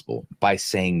false gospel by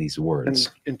saying these words.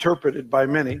 And interpreted by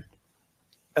many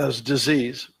as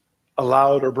disease,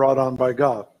 allowed or brought on by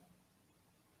God.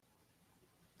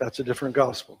 That's a different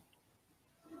gospel.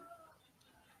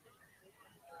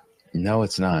 No,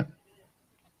 it's not.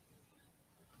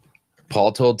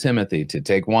 Paul told Timothy to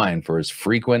take wine for his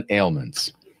frequent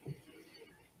ailments.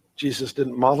 Jesus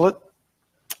didn't model it.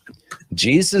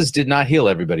 Jesus did not heal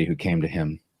everybody who came to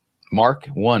him. Mark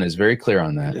 1 is very clear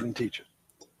on that. He didn't teach it.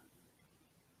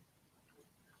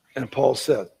 And Paul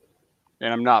said,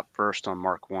 and I'm not versed on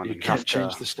Mark 1. You can't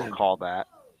change the standard. Call that,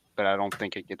 but I don't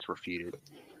think it gets refuted.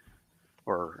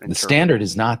 The standard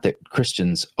is not that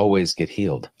Christians always get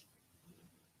healed.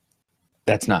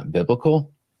 That's not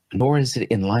biblical, nor is it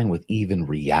in line with even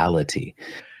reality.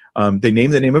 They name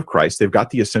the name of Christ. They've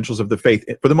got the essentials of the faith.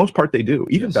 For the most part, they do.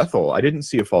 Even Bethel, I didn't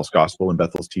see a false gospel in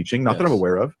Bethel's teaching, not that I'm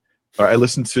aware of. I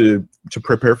listened to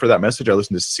prepare for that message. I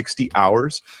listened to 60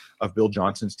 hours of Bill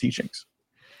Johnson's teachings.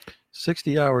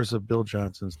 60 hours of Bill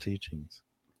Johnson's teachings.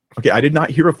 Okay, I did not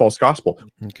hear a false gospel.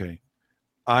 Okay.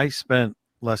 I spent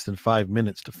less than 5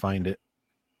 minutes to find it.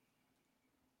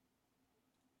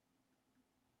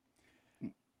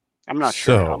 I'm not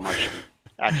sure how much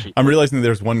actually. I'm realizing that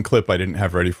there's one clip I didn't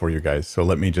have ready for you guys, so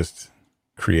let me just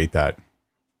create that.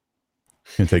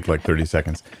 It's going to take like 30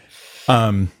 seconds.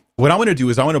 What I want to do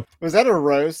is Was that a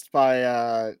roast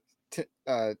by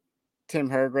Tim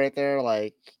Hurd right there?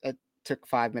 Like, it took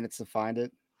 5 minutes to find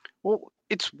it. Well,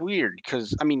 it's weird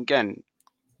because, I mean, again,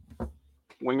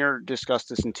 Winger discussed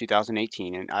this in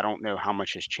 2018, and I don't know how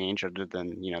much has changed other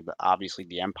than, obviously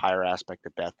the empire aspect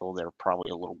of Bethel. They're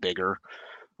probably a little bigger.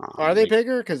 Are they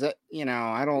bigger? Because, I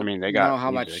don't they got know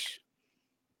how music. much.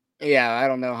 Yeah, I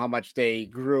don't know how much they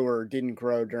grew or didn't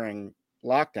grow during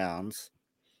lockdowns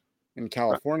in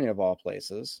California, of all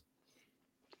places.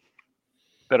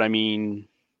 But I mean,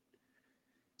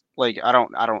 like, I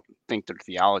don't think their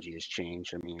theology has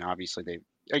changed. I mean, obviously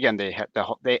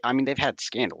they've had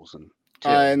scandals and.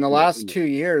 In the last 2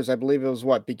 years, I believe it was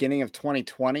beginning of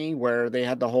 2020, where they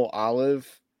had the whole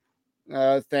olive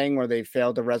thing where they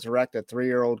failed to resurrect a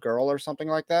 3-year-old girl or something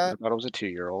like that. I thought it was a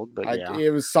 2-year-old, but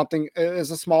it was something. It was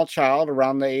a small child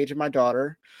around the age of my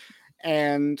daughter,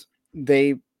 and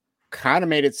they kind of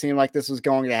made it seem like this was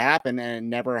going to happen, and it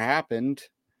never happened.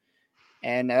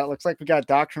 And it looks like we got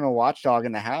Doctrinal Watchdog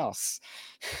in the house.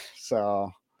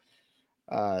 So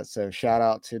shout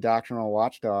out to Doctrinal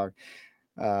Watchdog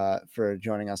for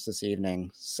joining us this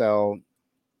evening. So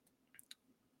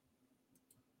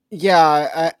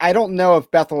yeah, I don't know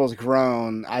if Bethel has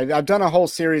grown. I've done a whole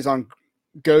series on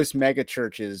ghost mega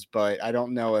churches, but I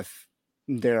don't know if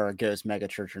they're a ghost mega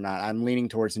church or not. I'm leaning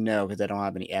towards no because I don't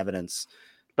have any evidence.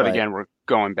 But again, we're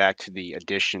going back to the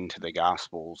addition to the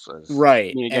Gospels.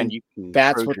 Right. I mean, again, and you can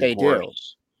that's what they do.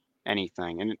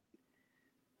 Anything.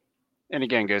 And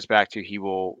again, goes back to he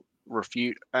will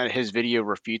refute, his video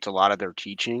refutes a lot of their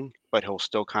teaching, but he'll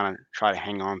still kind of try to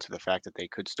hang on to the fact that they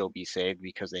could still be saved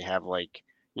because they have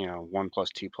 1 plus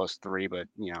 2 plus 3, but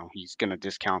he's going to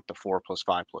discount the 4 plus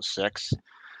 5 plus 6.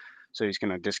 So he's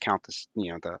going to discount this,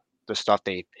 the stuff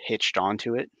they hitched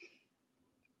onto it.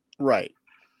 Right.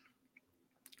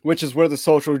 Which is where the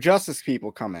social justice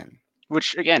people come in.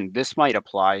 Which, again, this might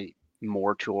apply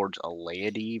more towards a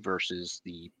laity versus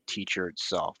the teacher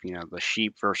itself, the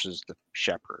sheep versus the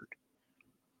shepherd.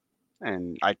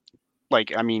 And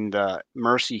the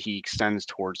mercy he extends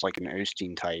towards an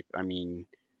Osteen type. I mean,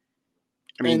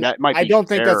 that might be I don't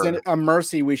think fair. that's a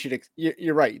mercy we should,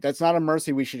 you're right. That's not a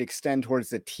mercy we should extend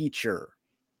towards the teacher.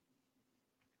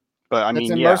 But that's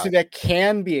a mercy that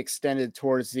can be extended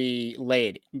towards the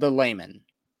layman.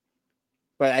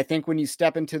 But I think when you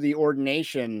step into the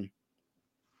ordination,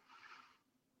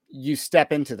 you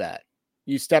step into that.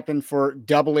 You step in for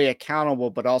doubly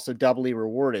accountable, but also doubly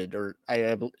rewarded, or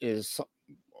I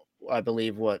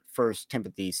believe what 1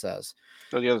 Timothy says.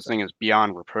 So the other thing is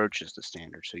beyond reproach is the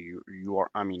standard. So you are,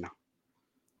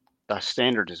 the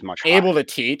standard is much able higher.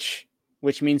 to teach,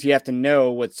 which means you have to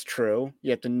know what's true. You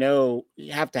have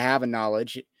to have a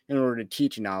knowledge in order to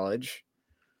teach knowledge.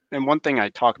 And one thing I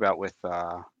talk about with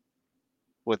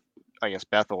I guess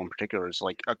Bethel in particular is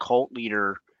a cult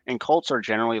leader, and cults are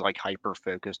generally hyper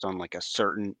focused on a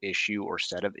certain issue or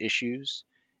set of issues,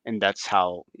 and that's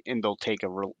how, and they'll take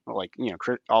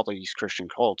all these Christian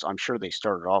cults. I'm sure they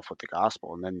started off with the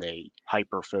gospel, and then they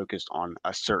hyper focused on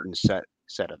a certain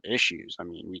set of issues. I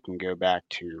mean, we can go back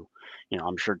to,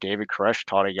 I'm sure David Koresh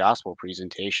taught a gospel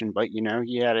presentation, but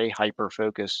he had a hyper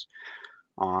focus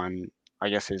on, I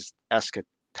guess, his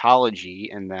eschatology,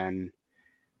 and then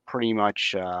pretty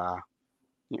much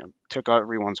took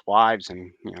everyone's wives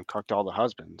and cucked all the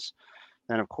husbands.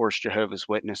 Then of course Jehovah's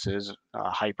Witnesses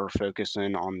hyper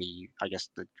focusing on the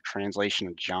translation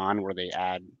of John, where they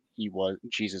add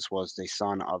Jesus was the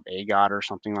son of a God or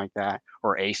something like that,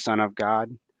 or a son of God.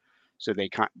 So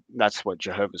that's what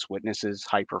Jehovah's Witnesses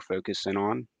hyper focusing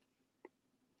on.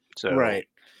 So right.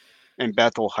 And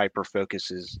Bethel hyper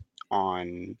focuses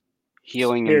on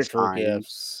healing spiritual and signs.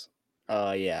 Gifts.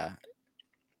 Yeah.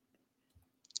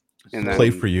 And then, play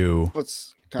for you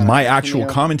my actual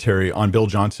commentary on Bill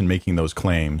Johnson making those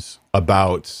claims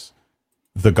about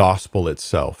the gospel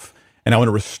itself. And I want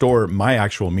to restore my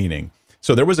actual meaning.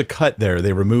 So there was a cut there.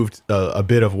 They removed a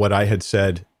bit of what I had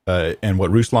said and what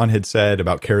Ruslan had said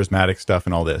about charismatic stuff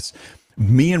and all this.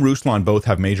 Me and Ruslan both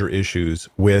have major issues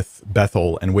with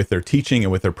Bethel and with their teaching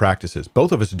and with their practices.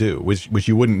 Both of us do, which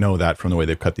you wouldn't know that from the way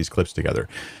they've cut these clips together.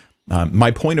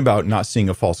 My point about not seeing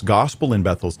a false gospel in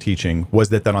Bethel's teaching was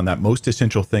that on that most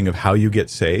essential thing of how you get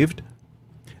saved,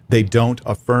 they don't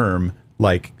affirm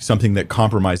something that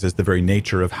compromises the very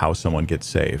nature of how someone gets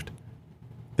saved.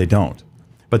 They don't.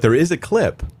 But there is a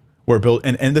clip where Bill,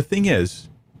 and the thing is,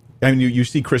 I mean, you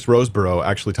see Chris Roseborough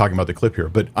actually talking about the clip here,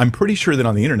 but I'm pretty sure that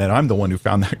on the internet, I'm the one who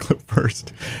found that clip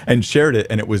first and shared it,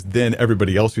 and it was then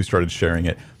everybody else who started sharing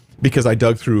it, because I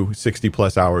dug through 60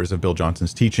 plus hours of Bill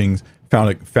Johnson's teachings,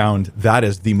 found that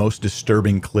as the most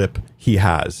disturbing clip he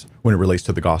has when it relates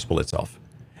to the gospel itself.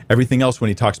 Everything else, when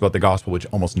he talks about the gospel, which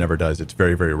almost never does, it's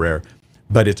very, very rare,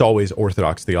 but it's always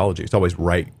Orthodox theology. It's always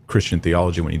right Christian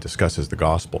theology when he discusses the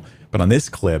gospel. But on this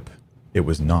clip, it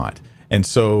was not. And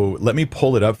so let me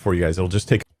pull it up for you guys. It'll just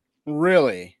take...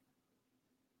 Really?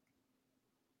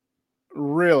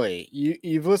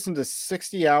 You've listened to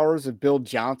 60 hours of Bill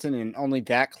Johnson and only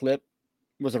that clip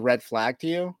was a red flag to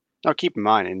you? Now, keep in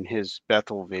mind, in his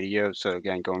Bethel video, so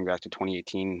again, going back to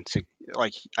 2018,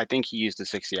 I think he used the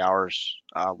 60 hours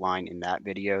line in that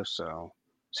video. So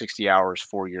 60 hours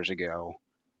 4 years ago.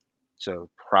 So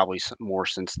probably more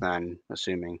since then,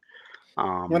 assuming.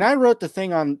 When I wrote the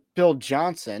thing on Bill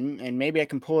Johnson, and maybe I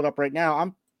can pull it up right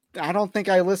now, I don't think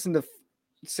I listened to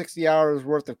 60 hours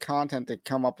worth of content to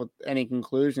come up with any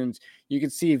conclusions. You can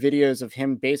see videos of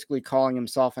him basically calling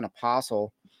himself an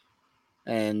apostle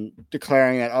and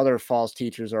declaring that other false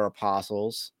teachers are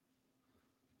apostles.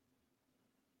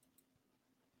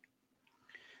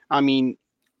 I mean,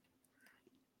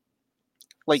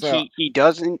 like So- he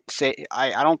doesn't say.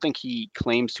 I don't think he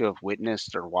claims to have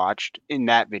witnessed or watched in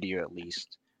that video at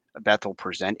least Bethel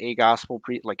present a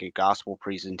like a gospel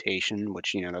presentation,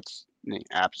 which that's the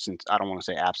absence. I don't want to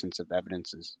say absence of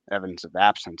evidence is evidence of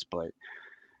absence, but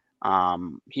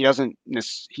he doesn't.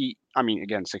 I mean,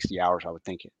 again, 60 hours. I would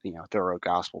think thorough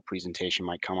gospel presentation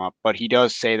might come up, but he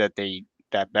does say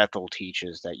that Bethel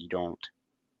teaches that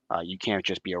you can't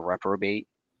just be a reprobate,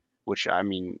 which I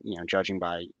mean, judging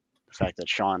by the fact that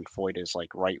Sean Foyt is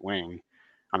like right wing,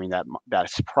 I mean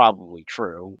that's probably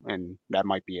true, and that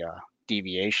might be a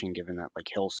deviation given that like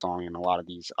Hillsong and a lot of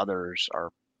these others are,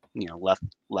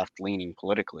 left leaning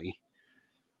politically.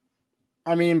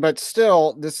 I mean, but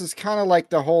still, this is kind of like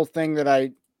the whole thing that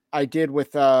I did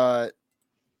with was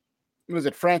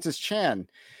it Francis Chan,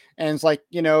 and it's like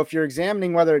if you're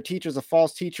examining whether a teacher is a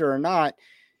false teacher or not,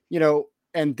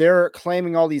 and they're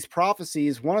claiming all these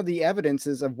prophecies, one of the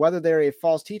evidences of whether they're a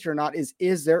false teacher or not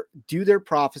do their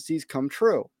prophecies come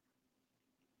true?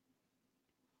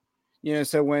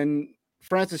 So when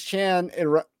Francis Chan,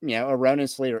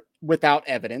 erroneously or without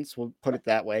evidence, we'll put it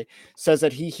that way, says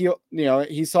that he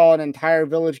saw an entire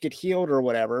village get healed or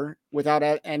whatever without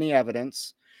any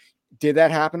evidence. Did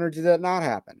that happen or did that not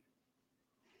happen?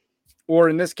 Or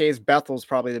in this case, Bethel's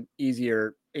probably the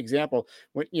easier example.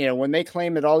 When they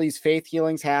claim that all these faith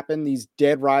healings happen, these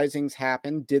dead risings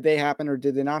happen, did they happen or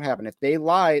did they not happen? If they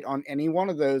lied on any one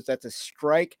of those, that's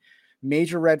a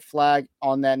major red flag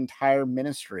on that entire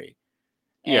ministry.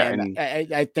 Yeah, and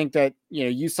I think that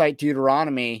you cite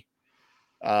Deuteronomy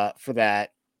for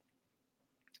that,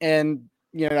 and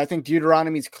I think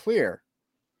Deuteronomy is clear.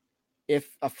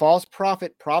 If a false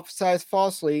prophet prophesies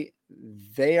falsely,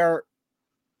 they are,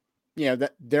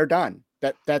 that they're done.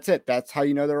 That's it. That's how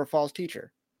they're a false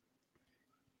teacher.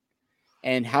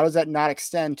 And how does that not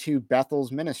extend to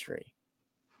Bethel's ministry?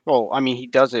 Well, I mean, he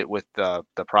does it with the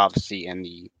prophecy and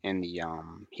the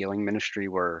healing ministry,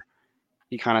 where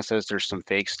he kind of says there's some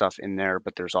fake stuff in there,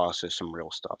 but there's also some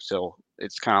real stuff. So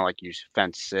it's kind of like you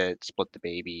fence it, split the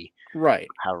baby, right?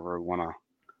 However we want to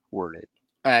word it.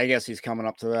 I guess he's coming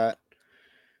up to that.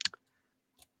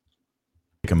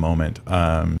 Take a moment.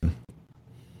 Let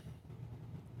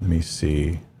me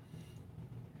see.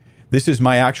 This is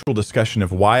my actual discussion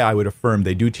of why I would affirm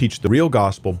they do teach the real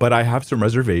gospel, but I have some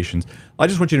reservations. I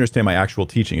just want you to understand my actual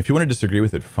teaching. If you want to disagree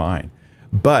with it, fine.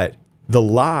 But the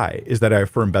lie is that I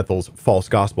affirm Bethel's false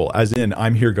gospel, as in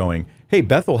I'm here going, hey,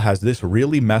 Bethel has this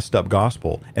really messed up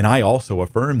gospel, and I also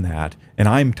affirm that, and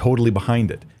I'm totally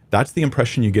behind it. That's the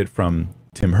impression you get from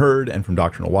Tim Hurd and from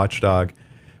Doctrinal Watchdog.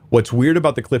 What's weird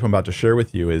about the clip I'm about to share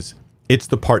with you is it's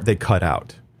the part they cut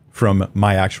out from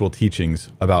my actual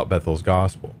teachings about Bethel's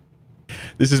gospel.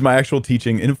 This is my actual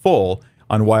teaching in full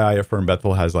on why I affirm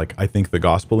Bethel has, I think the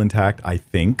gospel intact. I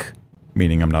think,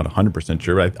 meaning I'm not 100%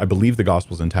 sure. I believe the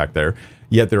gospel's intact there.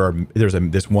 Yet there's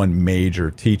this one major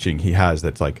teaching he has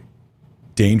that's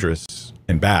dangerous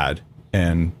and bad,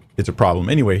 and it's a problem.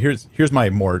 Anyway, here's my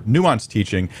more nuanced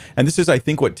teaching, and this is, I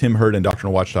think, what Tim Hurd and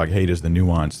Doctrinal Watchdog hate is the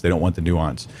nuance. They don't want the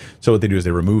nuance. So what they do is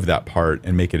they remove that part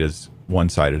and make it as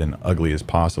one-sided and ugly as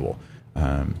possible.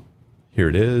 Here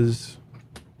it is.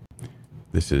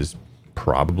 This is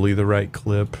probably the right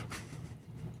clip.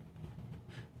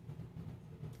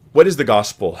 What is the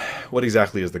gospel? What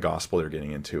exactly is the gospel they're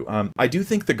getting into? I do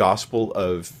think the gospel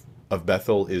of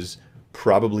Bethel is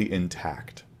probably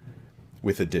intact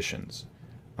with additions.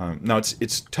 Now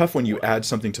it's tough when you add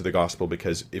something to the gospel,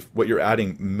 because if what you're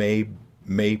adding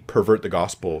may pervert the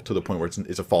gospel to the point where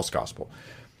it's a false gospel,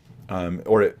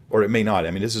 or it may not.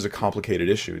 I mean, this is a complicated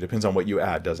issue. It depends on what you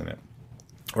add, doesn't it?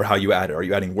 Or how you add it. Are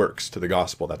you adding works to the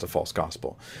gospel? That's a false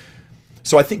gospel.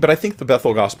 So I think the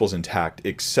Bethel gospel is intact,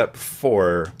 except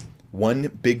for one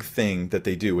big thing that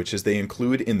they do, which is they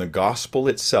include in the gospel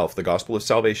itself, the gospel of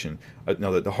salvation.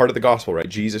 Now, the heart of the gospel, right?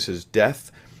 Jesus'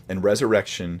 death and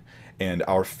resurrection and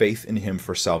our faith in him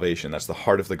for salvation. That's the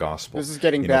heart of the gospel. This is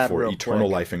getting bad for real eternal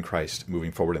quick. life in Christ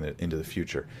moving forward into the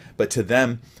future. But to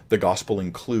them, the gospel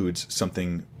includes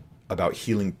something about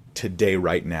healing today,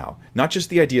 right now. Not just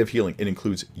the idea of healing. It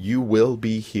includes you will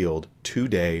be healed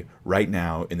today, right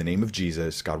now, in the name of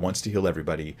Jesus. God wants to heal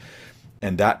everybody.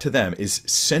 And that to them is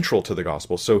central to the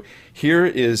gospel. So here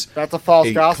is that's a false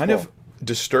gospel. Kind of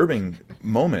disturbing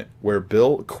moment where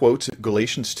Bill quotes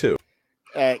Galatians 2.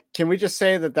 Can we just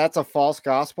say that that's a false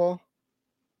gospel?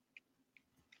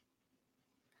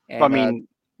 And, I mean,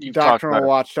 Doctrinal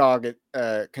Watchdog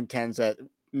contends that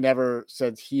never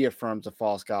says he affirms a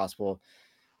false gospel,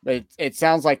 but it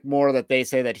sounds like more that they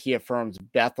say that he affirms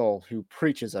Bethel, who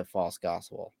preaches a false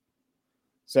gospel.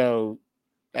 So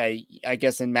I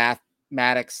guess in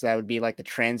pragmatics that would be like the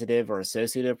transitive or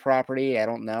associative property. I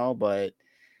don't know, but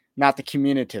not the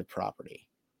commutative property.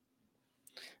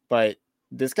 But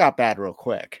this got bad real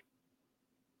quick.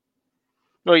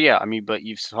 Well, yeah, I mean, but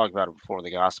you've talked about it before.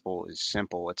 The gospel is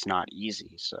simple. It's not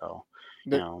easy. So,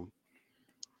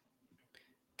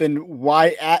 then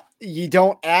why you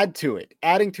don't add to it?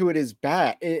 Adding to it is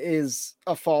bad. It is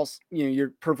a false,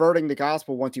 you're perverting the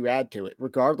gospel once you add to it,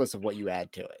 regardless of what you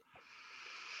add to it.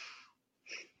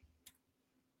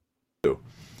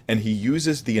 And he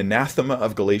uses the anathema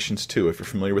of Galatians 2, if you're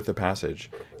familiar with the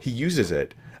passage. He uses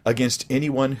it against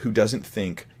anyone who doesn't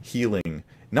think healing,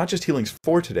 not just healing's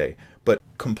for today, but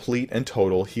complete and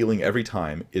total healing every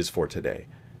time is for today.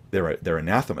 They're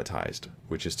anathematized,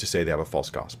 which is to say they have a false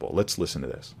gospel. Let's listen to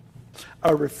this.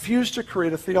 I refuse to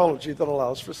create a theology that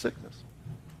allows for sickness.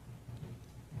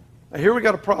 Now here we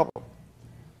got a problem.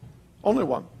 Only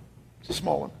one. It's a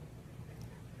small one.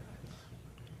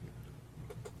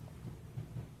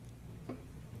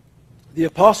 The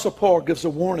Apostle Paul gives a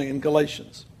warning in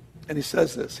Galatians, and he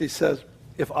says this. He says,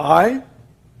 if I, and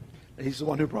he's the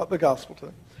one who brought the gospel to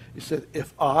them, he said,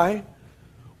 if I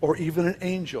or even an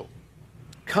angel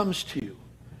comes to you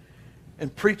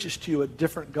and preaches to you a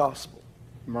different gospel,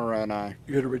 Moroni,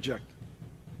 you're to reject it.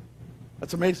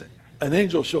 That's amazing. An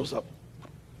angel shows up,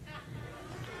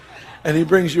 and he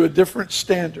brings you a different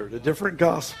standard, a different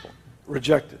gospel.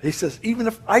 Reject it. He says, even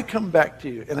if I come back to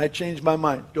you and I change my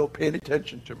mind, don't pay any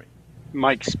attention to me.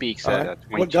 Mike speaks at that.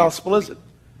 What gospel is it?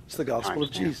 It's the gospel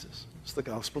of Jesus. It's the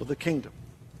gospel of the kingdom.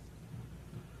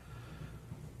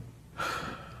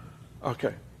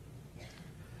 Okay.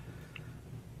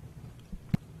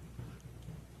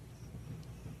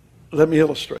 Let me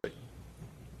illustrate.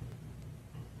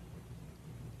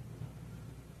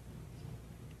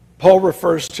 Paul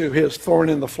refers to his thorn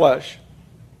in the flesh,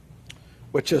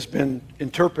 which has been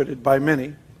interpreted by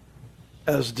many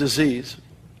as disease,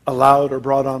 allowed or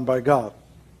brought on by God.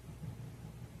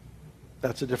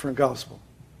 That's a different gospel.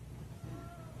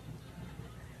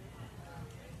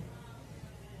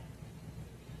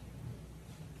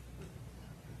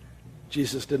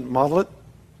 Jesus didn't model it,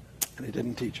 and he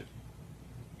didn't teach it.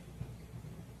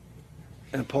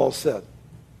 And Paul said,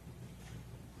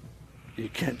 you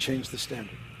can't change the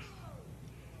standard.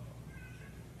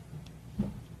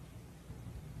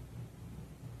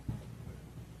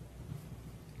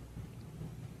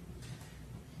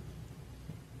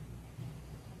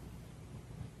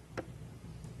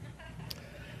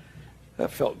 That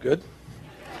felt good.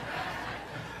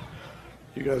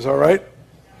 You guys all right?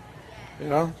 You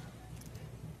know?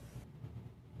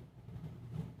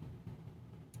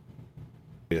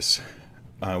 Yes.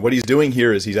 What he's doing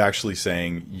here is he's actually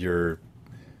saying you're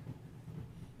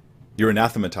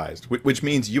anathematized, which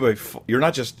means you're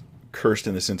not just cursed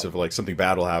in the sense of like something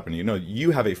bad will happen.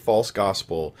 You have a false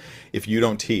gospel if you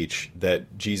don't teach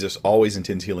that Jesus always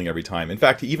intends healing every time. In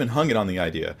fact, he even hung it on the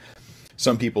idea.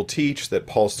 Some people teach that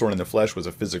Paul's thorn in the flesh was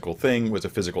a physical thing, was a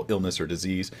physical illness or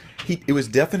disease. It was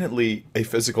definitely a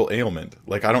physical ailment.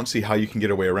 Like, I don't see how you can get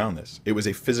away around this. It was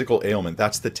a physical ailment.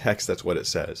 That's the text. That's what it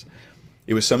says.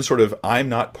 It was some sort of, I'm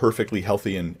not perfectly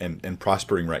healthy and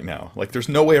prospering right now. Like, there's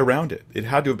no way around it. It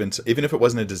had to have been, even if it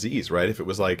wasn't a disease, right? If it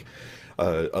was like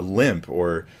a limp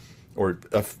or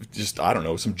just, I don't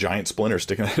know, some giant splinter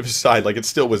sticking out of his side, like, it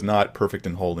still was not perfect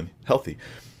and whole and healthy.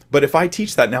 But if I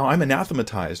teach that now, I'm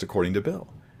anathematized according to Bill.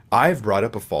 I've brought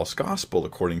up a false gospel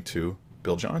according to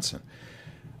Bill Johnson.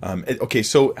 Okay,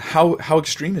 so how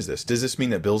extreme is this? Does this mean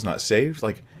that Bill's not saved?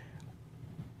 Like,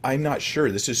 I'm not sure.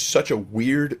 This is such a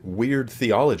weird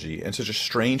theology and such a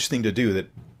strange thing to do that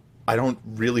I don't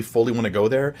really fully want to go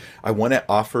there. I want to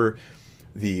offer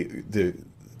the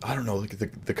I don't know, like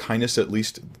the kindness, at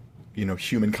least,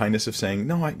 human kindness of saying,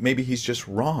 no, maybe he's just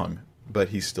wrong, but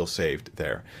he's still saved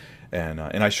there. And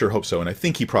I sure hope so, and I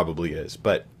think he probably is,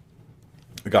 but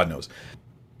God knows.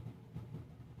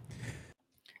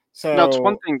 So no,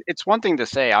 it's one thing to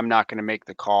say I'm not going to make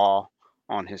the call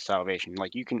on his salvation.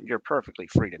 Like, you're perfectly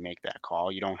free to make that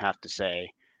call. You don't have to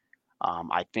say,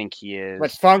 I think he is.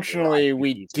 But functionally,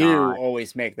 we do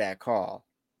always make that call.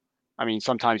 I mean,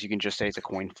 sometimes you can just say it's a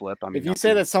coin flip. I mean, if you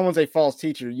say that someone's a false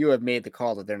teacher, you have made the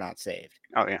call that they're not saved.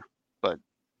 Oh yeah, but.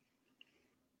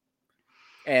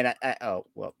 And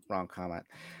wrong comment.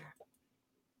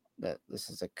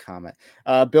 This is a comment.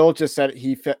 Bill just said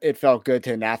it felt good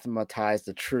to anathematize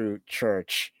the true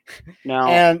church. No,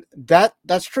 and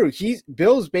that's true.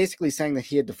 Bill's basically saying that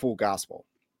he had the full gospel.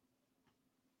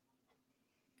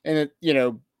 And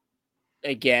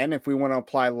again, if we want to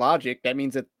apply logic, that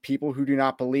means that people who do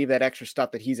not believe that extra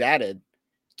stuff that he's added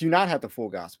do not have the full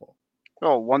gospel.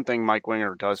 Well, one thing Mike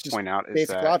Winger does point out is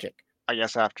basic that logic. I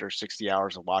guess after 60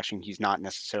 hours of watching, he's not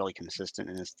necessarily consistent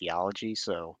in his theology.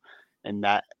 So in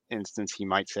that instance, he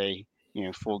might say,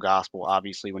 full gospel.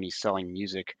 Obviously, when he's selling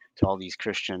music to all these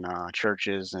Christian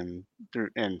churches and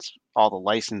all the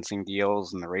licensing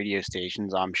deals and the radio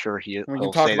stations, I'm sure We can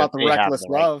he'll talk say that about the they have reckless the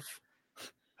right. love.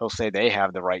 He'll say they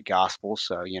have the right gospel.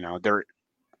 So they're,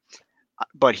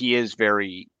 but he is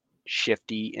very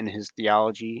shifty in his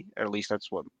theology. Or at least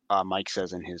that's what Mike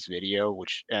says in his video,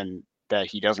 and that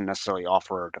he doesn't necessarily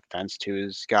offer a defense to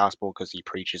his gospel because he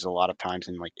preaches a lot of times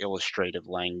in like illustrative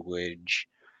language.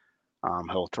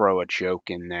 He'll throw a joke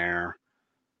in there.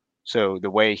 So the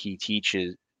way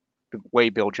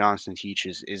Bill Johnson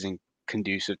teaches isn't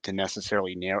conducive to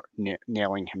necessarily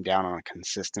nailing him down on a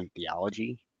consistent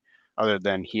theology, other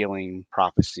than healing,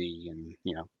 prophecy, and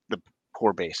the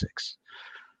core basics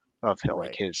of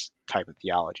like his type of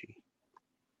theology.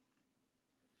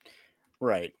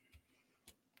 Right.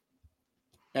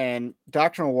 And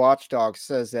Doctrinal Watchdog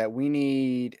says that we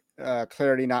need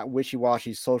clarity, not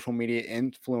wishy-washy social media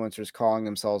influencers calling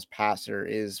themselves pastor.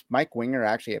 Is Mike Winger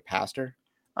actually a pastor?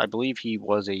 I believe he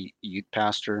was a youth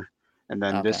pastor, and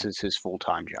then this is his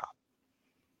full-time job.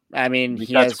 I mean,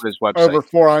 he has his website. Over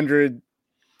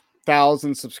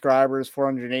 400,000 subscribers,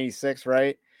 486,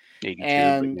 right? 82,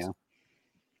 and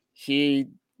he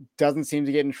doesn't seem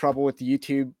to get in trouble with the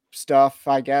YouTube stuff,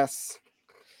 I guess.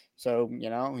 So,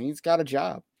 he's got a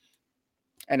job.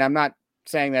 And I'm not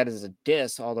saying that as a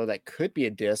diss, although that could be a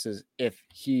diss is if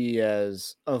he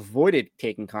has avoided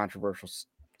taking controversial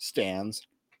stands.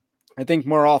 I think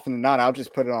more often than not, I'll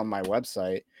just put it on my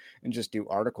website and just do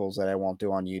articles that I won't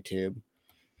do on YouTube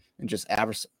and just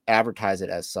advertise it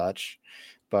as such.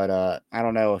 But I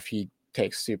don't know if he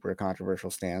takes super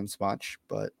controversial stands much,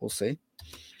 but we'll see.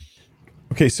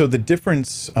 Okay, so the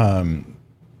difference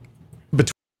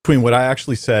between what I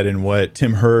actually said and what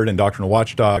Tim Hurd and Doctrinal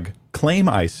Watchdog claim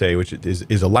I say, which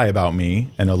is a lie about me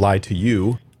and a lie to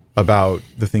you about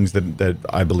the things that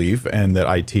I believe and that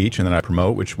I teach and that I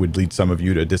promote, which would lead some of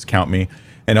you to discount me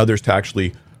and others to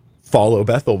actually follow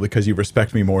Bethel because you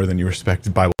respect me more than you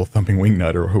respect Bible thumping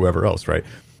wingnut or whoever else, right?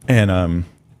 And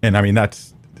I mean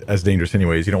that's as dangerous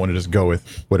anyways. You don't want to just go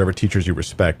with whatever teachers you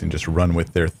respect and just run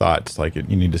with their thoughts. Like you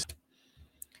need to.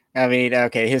 I mean,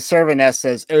 okay. His servant S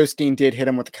says Osteen did hit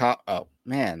him with the Oh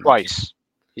man, twice.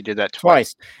 He did that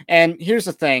twice. And here's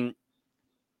the thing: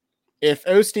 if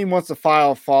Osteen wants to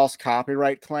file false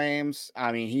copyright claims,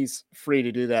 I mean, he's free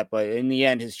to do that. But in the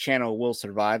end, his channel will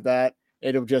survive that.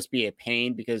 It'll just be a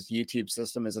pain because YouTube's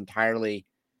system is entirely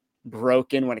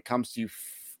broken when it comes to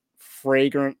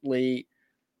flagrantly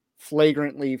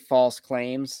false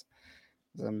claims.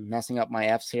 I'm messing up my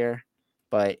F's here,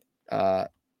 but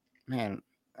man,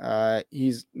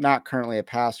 he's not currently a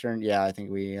pastor. And yeah, I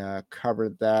think we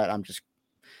covered that. I'm just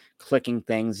clicking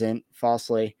things in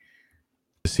falsely.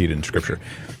 See it in scripture.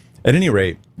 At any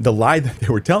rate, the lie that they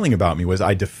were telling about me was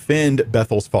I defend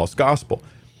Bethel's false gospel.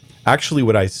 Actually,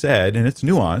 what I said, and it's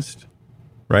nuanced,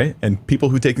 right? And people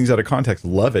who take things out of context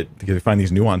love it because they find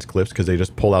these nuanced clips because they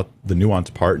just pull out the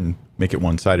nuanced part and make it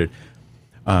one-sided.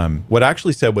 What I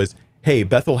actually said was, hey,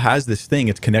 Bethel has this thing.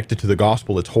 It's connected to the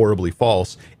gospel. It's horribly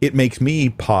false. It makes me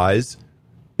pause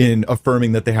in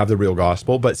affirming that they have the real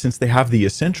gospel. But since they have the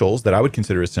essentials that I would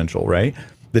consider essential, right?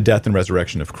 The death and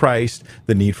resurrection of Christ,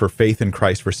 the need for faith in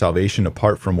Christ for salvation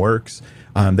apart from works.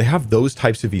 They have those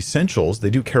types of essentials. They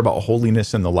do care about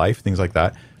holiness and the life, things like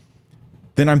that.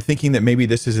 Then I'm thinking that maybe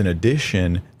this is an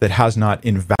addition that has not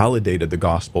invalidated the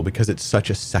gospel because it's such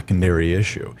a secondary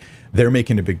issue. They're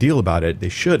making a big deal about it. They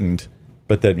shouldn't,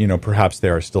 but that, perhaps they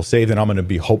are still saved. And I'm going to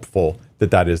be hopeful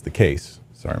that that is the case.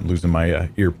 Sorry, I'm losing my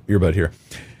earbud here.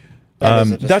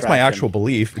 That's my actual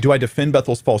belief. Do I defend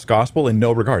Bethel's false gospel? In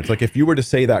no regards. Like if you were to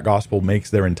say that gospel makes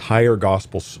their entire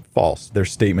gospel false, their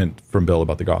statement from Bill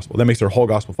about the gospel, that makes their whole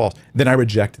gospel false, then I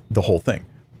reject the whole thing.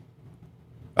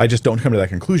 I just don't come to that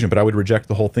conclusion, but I would reject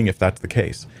the whole thing if that's the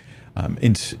case.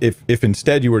 If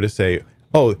instead you were to say,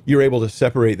 oh, you're able to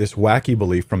separate this wacky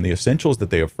belief from the essentials that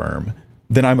they affirm,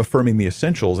 then I'm affirming the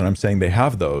essentials and I'm saying they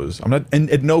have those. I'm not, and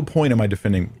at no point am I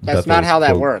defending That's not how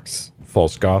that works.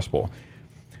 False gospel.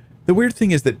 The weird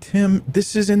thing is that, Tim,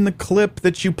 this is in the clip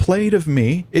that you played of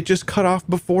me. It just cut off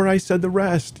before I said the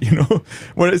rest.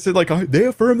 When I said, like, they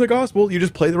affirm the gospel, you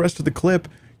just play the rest of the clip.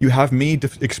 You have me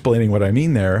explaining what I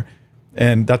mean there,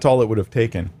 and that's all it would have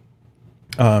taken.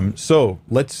 So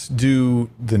let's do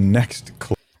the next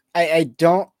clip. I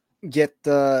don't get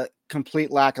the complete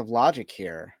lack of logic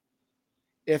here.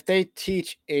 If they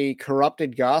teach a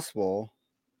corrupted gospel,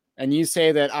 and you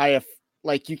say that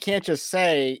you can't just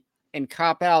say and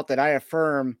cop out that I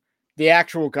affirm the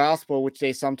actual gospel, which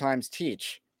they sometimes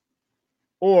teach.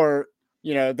 Or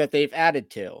that they've added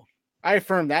to. I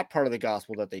affirm that part of the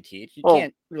gospel that they teach. You Well,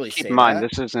 can't really keep say in mind, that.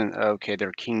 this isn't okay.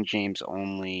 They're King James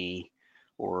only,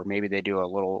 or maybe they do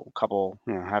a couple,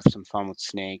 have some fun with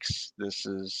snakes.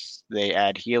 They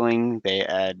add healing, they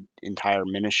add entire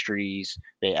ministries,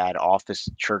 they add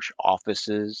church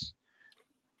offices,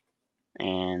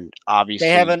 and They have obviously,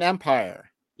 an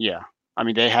empire. yeah. I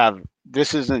mean,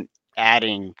 this isn't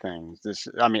adding things. This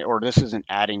isn't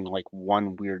adding like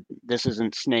one weird. This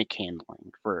isn't snake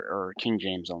handling or King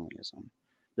James onlyism.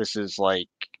 This is like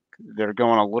they're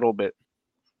going a little bit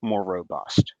more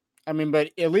robust. I mean,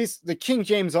 but at least the King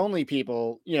James only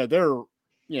people, they're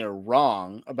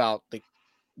wrong about the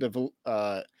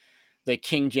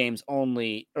King James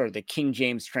only or the King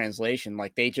James translation.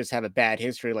 Like they just have a bad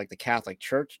history, like the Catholic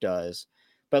Church does.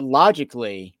 But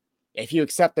logically, if you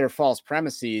accept their false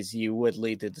premises, you would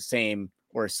lead to the same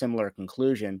or a similar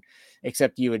conclusion,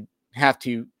 except you would have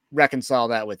to reconcile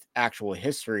that with actual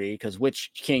history, because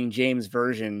which King James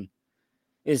version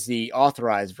is the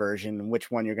authorized version and which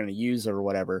one you're going to use or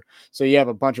whatever. So you have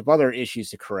a bunch of other issues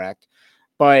to correct.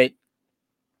 But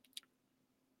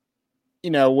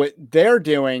what they're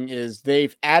doing is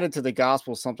they've added to the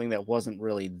gospel something that wasn't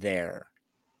really there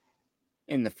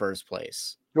in the first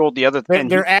place. Well, the other thing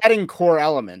They're adding core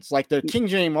elements, like the King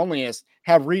James onlyists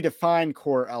have redefined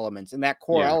core elements, and that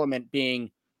core element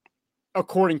being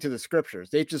according to the scriptures.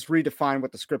 They've just redefined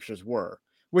what the scriptures were,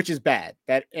 which is bad.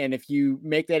 And if you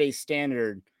make that a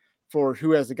standard for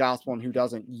who has the gospel and who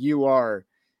doesn't, you are,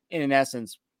 in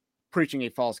essence, preaching a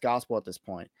false gospel at this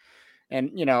point.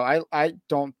 And I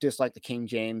don't dislike the King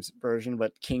James version,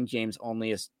 but King James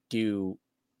onlyists do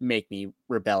make me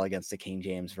rebel against the King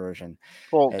James version.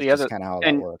 Well, it's just kind of how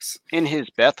that works. In his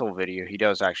Bethel video, he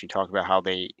does actually talk about how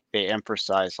they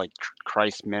emphasize like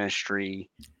Christ's ministry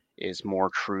is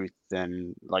more truth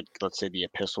than, like, let's say the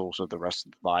epistles or the rest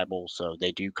of the Bible. So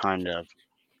they do kind of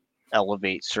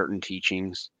elevate certain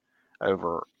teachings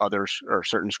over others, or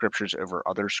certain scriptures over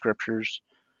other scriptures.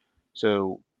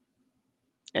 So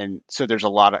there's a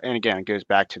lot of, and again, it goes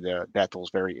back to the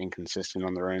Bethel's very inconsistent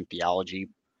on their own theology,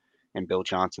 and Bill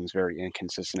Johnson's very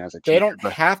inconsistent as a teacher. They don't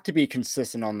have to be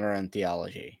consistent on their own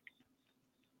theology.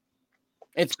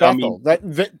 It's Bethel.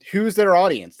 Who's their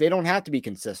audience? They don't have to be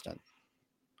consistent.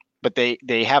 But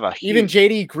they have a even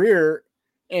J.D. Greer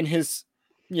in his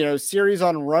series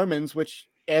on Romans, which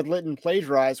Ed Litton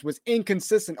plagiarized, was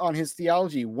inconsistent on his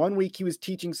theology. One week he was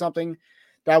teaching something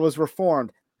that was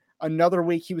reformed. Another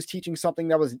week he was teaching something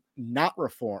that was not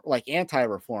reformed, like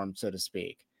anti-reformed, so to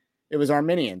speak. It was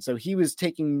Arminian. So he was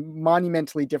taking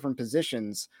monumentally different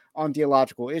positions on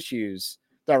theological issues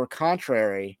that were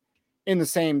contrary in the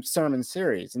same sermon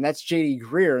series. And that's J.D.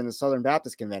 Greer in the Southern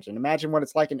Baptist Convention. Imagine what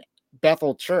it's like in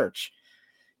Bethel Church.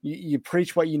 You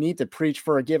preach what you need to preach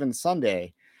for a given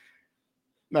Sunday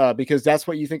because that's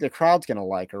what you think the crowd's going to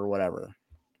like or whatever.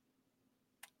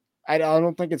 I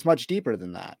don't think it's much deeper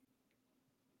than that.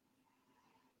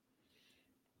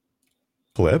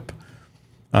 Clip.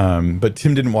 But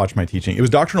Tim didn't watch my teaching. It was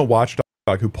Doctrinal Watchdog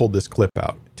who pulled this clip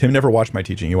out. Tim never watched my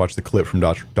teaching. He watched the clip from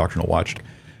Doctrinal Watchdog.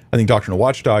 I think Doctrinal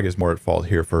Watchdog is more at fault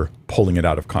here for pulling it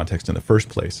out of context in the first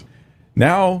place.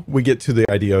 Now we get to the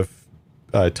idea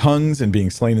of tongues and being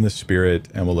slain in the spirit,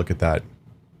 and we'll look at that.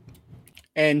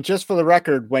 And just for the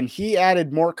record, when he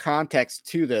added more context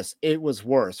to this, it was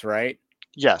worse, right?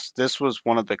 Yes, this was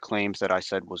one of the claims that I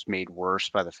said was made worse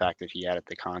by the fact that he added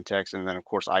the context. And then, of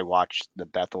course, I watched the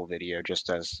Bethel video just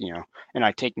as, and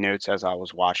I take notes as I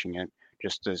was watching it,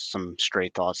 just as some stray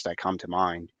thoughts that come to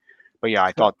mind. But yeah,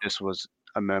 I thought this was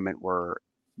a moment where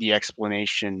the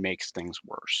explanation makes things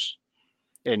worse.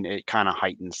 And it kind of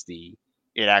heightens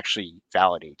it actually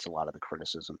validates a lot of the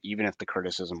criticism, even if the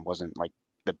criticism wasn't like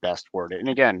the best word. And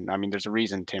again, I mean, there's a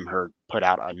reason Tim Hurd put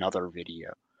out another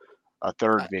video, a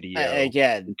third video,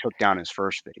 again, and took down his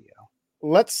first video.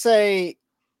 Let's say,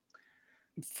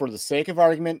 for the sake of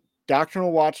argument,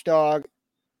 Doctrinal Watchdog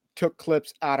took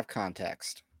clips out of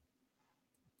context.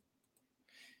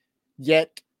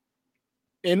 Yet,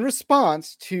 in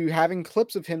response to having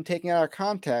clips of him taken out of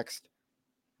context,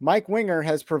 Mike Winger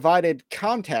has provided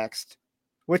context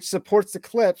which supports the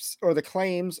clips or the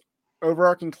claims,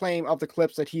 overarching claim of the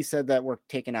clips that he said that were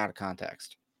taken out of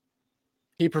context.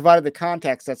 He provided the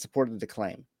context that supported the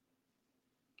claim.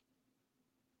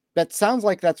 That sounds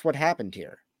like that's what happened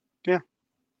here. Yeah.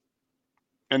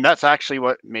 And that's actually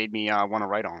what made me want to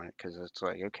write on it, because it's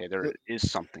like, okay, there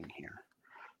is something here.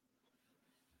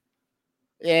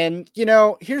 And,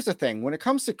 here's the thing. When it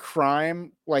comes to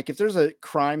crime, like if there's a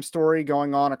crime story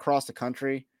going on across the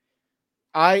country,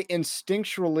 I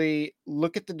instinctually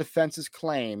look at the defense's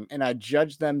claim and I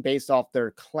judge them based off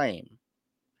their claim.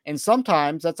 And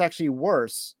sometimes that's actually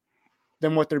worse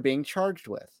than what they're being charged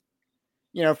with.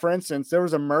 You know, for instance, there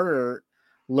was a murder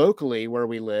locally where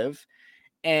we live,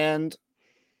 and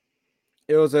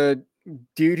it was a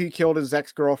dude who killed his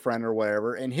ex-girlfriend or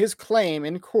whatever. And his claim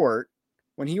in court,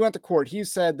 when he went to court, he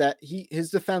said that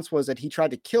his defense was that he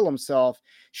tried to kill himself.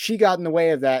 She got in the way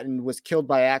of that and was killed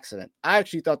by accident. I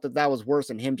actually thought that was worse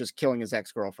than him just killing his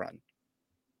ex-girlfriend.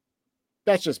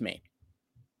 That's just me.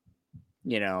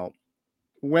 You know,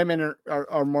 women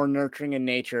are more nurturing in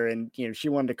nature, and, you know, she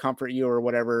wanted to comfort you or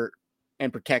whatever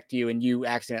and protect you, and you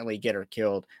accidentally get her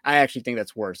killed. I actually think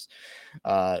that's worse.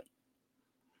 But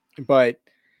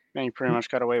man, he pretty much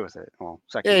got away with it. Well,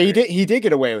 yeah, he did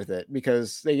get away with it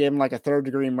because they gave him like a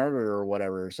 3rd-degree murder or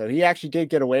whatever. So he actually did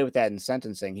get away with that in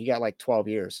sentencing. He got like 12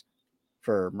 years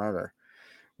for murder,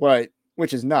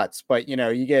 which is nuts. But, you know,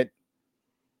 you get,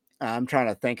 I'm trying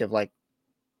to think of like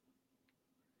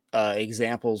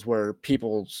examples where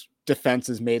people's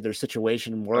defenses made their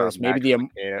situation worse. Maybe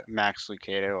Max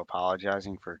Lucado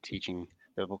apologizing for teaching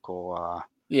biblical.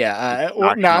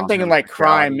 I'm thinking like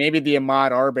crime. Maybe the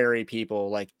Ahmaud Arbery people,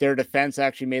 like their defense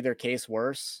actually made their case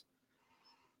worse,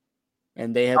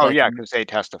 and they had. Because they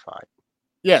testified.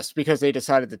 Yes, because they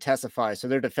decided to testify, so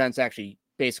their defense actually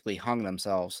basically hung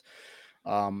themselves.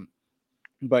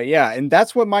 But yeah, and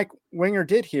that's what Mike Winger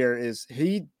did here. Is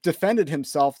he defended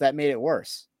himself? That made it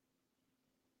worse.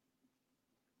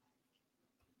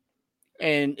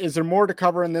 And is there more to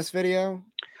cover in this video?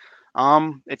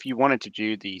 If you wanted to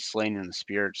do the slain in the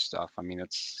spirit stuff, I mean,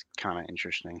 it's kind of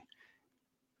interesting.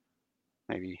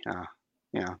 Maybe,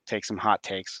 take some hot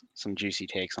takes, some juicy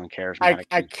takes on charismatic.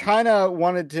 I kind of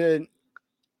wanted to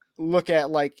look at,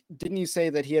 like, didn't you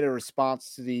say that he had a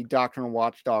response to the Doctrinal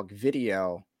Watchdog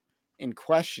video in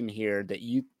question here, that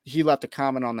he left a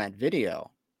comment on that video,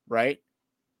 right?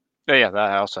 Yeah,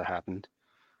 that also happened.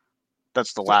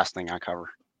 That's the last thing I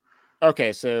cover.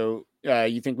 Okay, so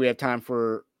you think we have time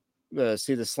for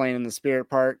see the slain in the spirit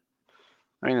part?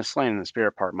 I mean, the slain in the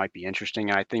spirit part might be interesting.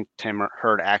 I think Tim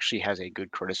Hurd actually has a good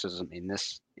criticism in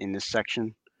this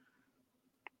section.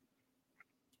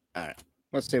 All right,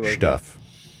 let's see what stuff.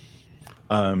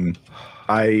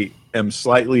 I am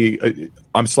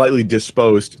slightly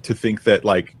disposed to think that,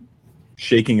 like,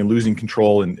 shaking and losing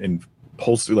control and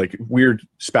pulse, like weird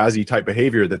spazzy type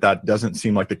behavior, that doesn't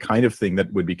seem like the kind of thing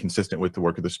that would be consistent with the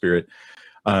work of the Spirit.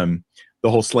 The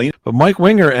whole slain. But Mike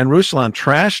Winger and Ruslan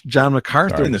trashed John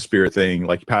MacArthur in the Spirit thing,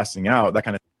 like passing out, that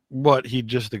kind of what he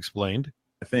just explained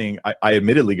thing. I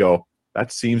admittedly go,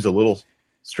 that seems a little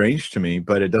strange to me,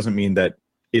 but it doesn't mean that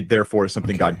it therefore is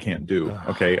something God can't do.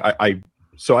 Okay, when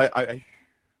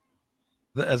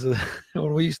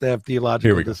we used to have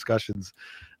theological discussions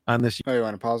on this. Oh, you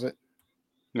want to pause it?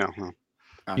 No.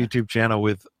 YouTube channel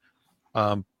with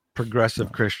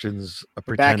progressive Christians,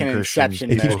 back in Inception.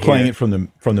 He's playing it from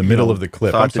the middle of the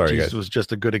clip. I'm sorry, Jesus guys. was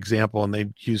just a good example, and they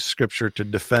use scripture to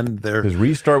defend their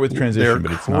restart with transition,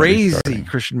 but it's crazy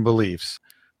Christian beliefs.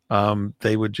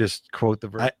 They would just quote the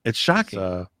verse. It's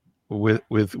shocking.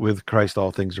 With Christ,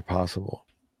 all things are possible.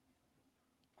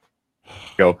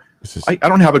 I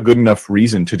don't have a good enough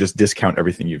reason to just discount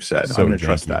everything you've said. So I'm going to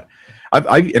trust that.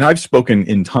 I've spoken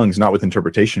in tongues, not with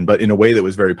interpretation, but in a way that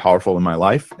was very powerful in my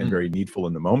life and very needful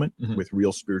in the moment, with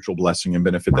real spiritual blessing and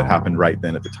benefit that happened right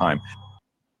then at the time.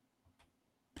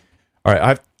 All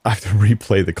right, I have to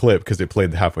replay the clip because it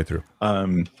played halfway through.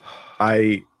 I'm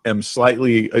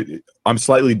slightly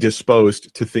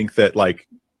disposed to think that, like,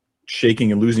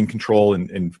 shaking and losing control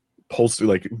and pulse,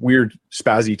 like weird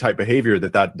spazzy type behavior,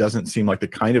 that doesn't seem like the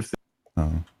kind of thing.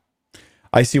 Oh.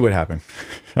 I see what happened.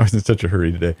 I was in such a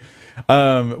hurry today.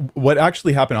 What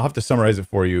actually happened, I'll have to summarize it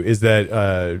for you, is that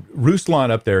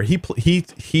Ruslan up there, he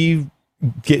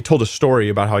told a story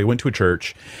about how he went to a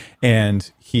church and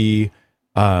he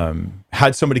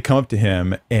had somebody come up to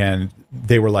him and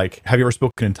they were like, have you ever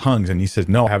spoken in tongues? And he said,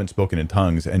 no, I haven't spoken in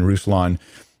tongues. And Ruslan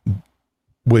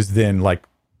was then like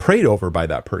prayed over by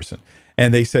that person.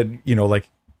 And they said, like,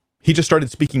 he just started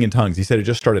speaking in tongues. He said it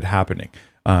just started happening.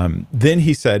 Then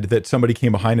he said that somebody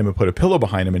came behind him and put a pillow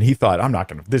behind him, and he thought,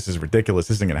 this is ridiculous.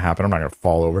 This isn't going to happen. I'm not going to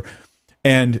fall over.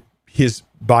 And his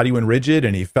body went rigid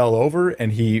and he fell over.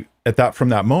 And from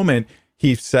that moment,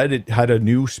 he said it had a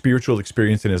new spiritual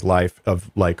experience in his life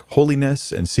of like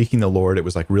holiness and seeking the Lord. It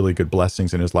was like really good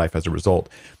blessings in his life as a result.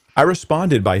 I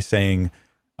responded by saying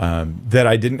that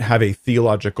I didn't have a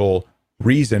theological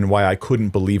reason why I couldn't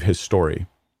believe his story.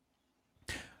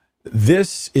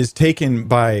 This is taken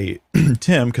by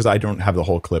Tim, because I don't have the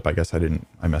whole clip. I guess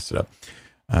I messed it up.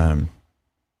 Oh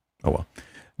well.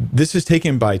 This is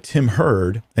taken by Tim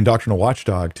Hurd and Doctrinal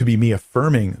Watchdog to be me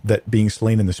affirming that being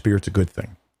slain in the Spirit's a good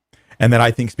thing. and that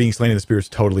I think being slain in the spirit is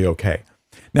totally okay.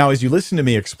 Now, as you listen to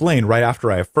me explain right after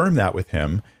I affirm that with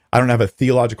him, I don't have a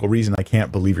theological reason I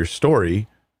can't believe your story,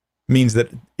 means that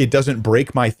it doesn't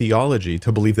break my theology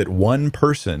to believe that one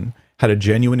person had a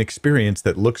genuine experience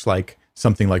that looks like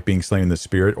something like being slain in the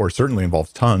spirit, or certainly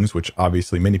involves tongues, which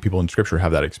obviously many people in scripture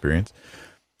have that experience.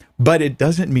 But it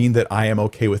doesn't mean that I am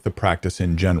okay with the practice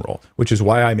in general, which is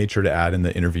why I made sure to add in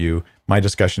the interview my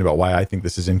discussion about why I think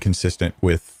this is inconsistent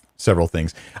with several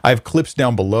things. I have clips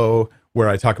down below where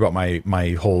I talk about my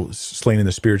whole slain in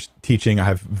the spirit teaching. I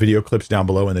have video clips down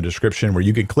below in the description where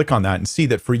you can click on that and see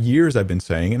that for years I've been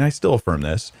saying, and I still affirm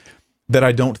this, that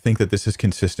I don't think that this is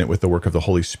consistent with the work of the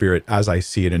Holy Spirit as I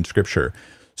see it in scripture.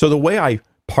 So the way I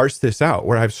parse this out,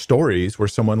 where I have stories where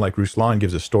someone like Ruslan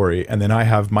gives a story, and then I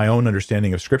have my own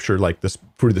understanding of scripture, like the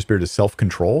fruit of the spirit is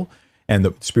self-control, and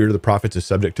the spirit of the prophets is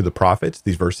subject to the prophets,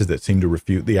 these verses that seem to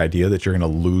refute the idea that you're going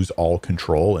to lose all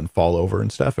control and fall over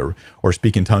and stuff, or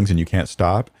speak in tongues and you can't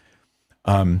stop.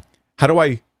 How do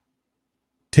I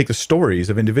take the stories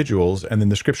of individuals and then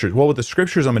the scriptures? Well, with the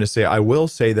scriptures, I'm going to say, I will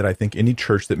say that I think any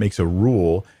church that makes a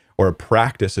rule or a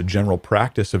practice, a general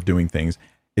practice of doing things,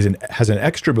 has an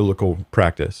extra biblical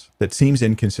practice that seems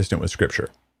inconsistent with scripture.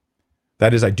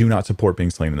 That is, I do not support being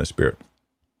slain in the spirit.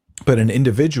 But an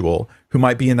individual who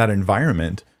might be in that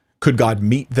environment, could God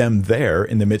meet them there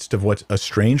in the midst of what's a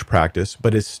strange practice,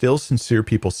 but is still sincere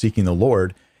people seeking the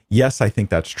Lord? Yes, I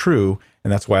think that's true.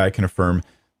 And that's why I can affirm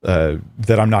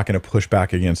that I'm not going to push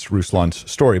back against Ruslan's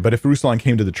story. But if Ruslan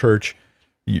came to the church,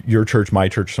 your church, my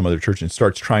church, some other church, and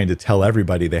starts trying to tell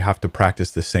everybody they have to practice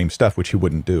the same stuff, which he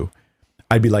wouldn't do,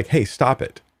 I'd be like, hey, stop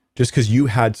it. Just because you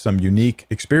had some unique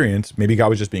experience, maybe God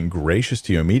was just being gracious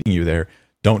to you and meeting you there,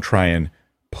 don't try and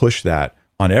push that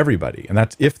on everybody. And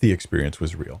that's if the experience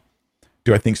was real.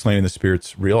 Do I think slain in the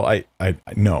spirit's real?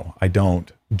 No, I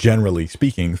don't, generally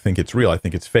speaking, think it's real. I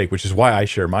think it's fake, which is why I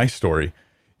share my story.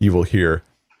 You will hear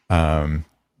in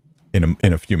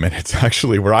a few minutes,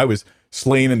 actually, where I was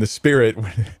slain in the spirit.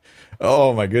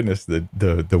 Oh my goodness,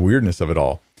 the weirdness of it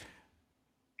all.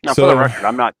 Now, for the record,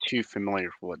 I'm not too familiar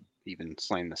with what even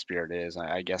slain in the spirit is.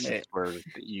 I guess it's where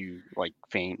you like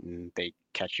faint and they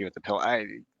catch you at the pill.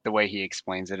 The way he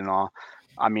explains it and all.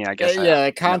 I mean, I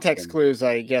guess context clues,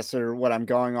 I guess, are what I'm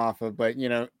going off of. But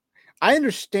I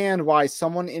understand why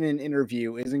someone in an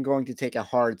interview isn't going to take a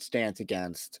hard stance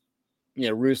against,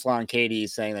 Ruslan Katie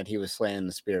saying that he was slain in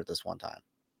the spirit this one time.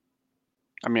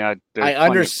 I mean, I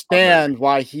understand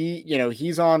why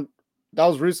he's on. That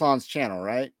was Ruslan's channel,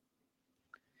 right?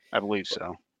 I believe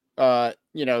so.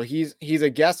 He's a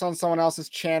guest on someone else's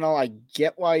channel. I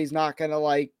get why he's not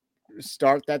gonna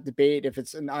start that debate if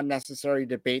it's an unnecessary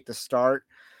debate to start,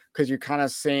 because you're kind of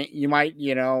saying you might,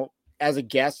 as a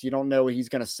guest, you don't know he's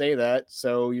gonna say that,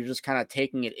 so you're just kind of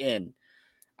taking it in.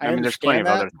 I mean, there's plenty of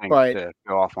other things to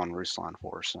go off on Ruslan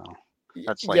for, so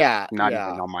that's not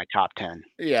even on my top 10.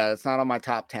 Yeah, it's not on my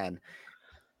top 10.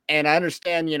 And I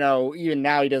understand, even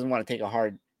now he doesn't want to take a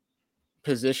hard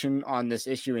position on this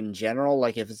issue in general.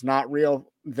 Like, if it's not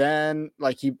real, then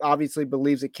he obviously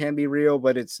believes it can be real,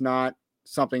 but it's not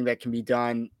something that can be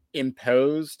done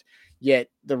imposed. Yet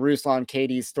the Ruslan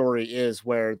Katie's story is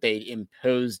where they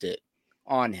imposed it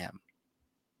on him.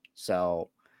 So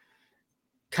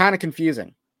kind of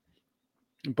confusing.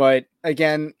 But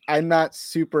again, I'm not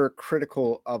super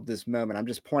critical of this moment. I'm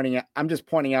just pointing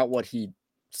out what he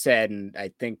said, and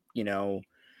I think I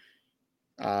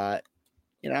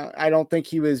don't think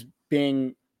he was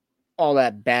being all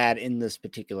that bad in this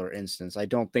particular instance. I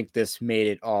don't think this made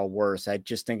it all worse. I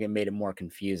just think it made it more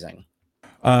confusing.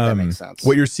 That makes sense.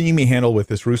 What you're seeing me handle with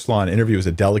this Ruslan interview is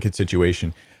a delicate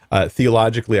situation.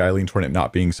 Theologically, I lean toward it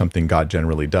not being something God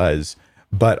generally does,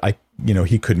 but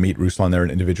he could meet Ruslan there in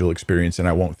individual experience, and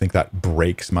I won't think that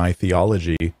breaks my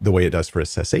theology the way it does for a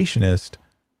cessationist.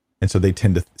 And so they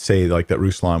tend to say that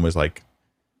Ruslan was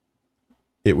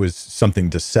it was something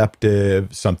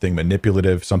deceptive, something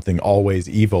manipulative, something always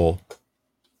evil,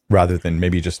 rather than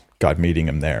maybe just God meeting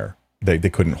him there. They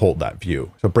couldn't hold that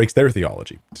view. So it breaks their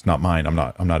theology. It's not mine. I'm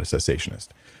not a cessationist.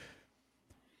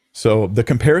 So the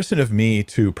comparison of me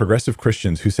to progressive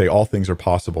Christians who say all things are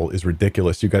possible is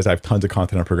ridiculous. You guys, I have tons of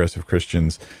content on progressive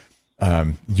Christians.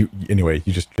 You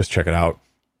just check it out.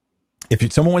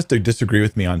 If someone wants to disagree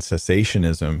with me on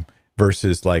cessationism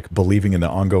versus believing in the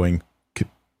ongoing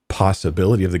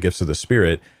possibility of the gifts of the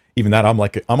Spirit, even that I'm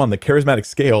on the charismatic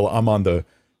scale. I'm on the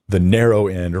narrow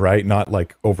end, right? Not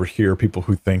over here, people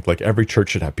who think every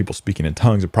church should have people speaking in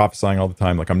tongues and prophesying all the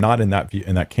time. I'm not in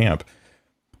that camp.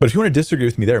 But if you want to disagree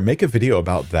with me there, make a video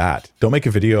about that. Don't make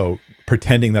a video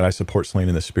pretending that I support slain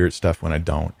in the spirit stuff when I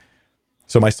don't.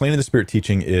 So my slain in the spirit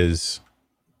teaching is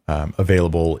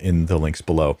available in the links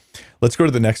below. Let's go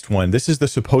to the next one. This is the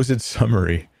supposed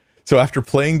summary. So after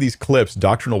playing these clips,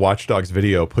 Doctrinal Watchdog's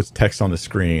video puts text on the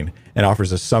screen and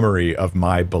offers a summary of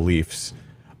my beliefs.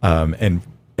 And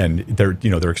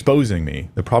they're exposing me.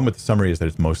 The problem with the summary is that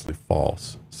it's mostly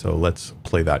false. So let's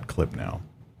play that clip now.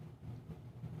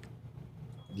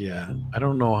 Yeah, I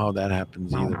don't know how that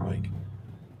happens either, Mike,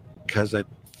 because I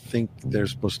think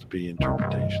there's supposed to be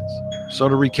interpretations. So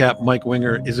to recap, Mike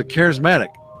Winger is a charismatic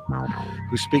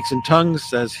who speaks in tongues,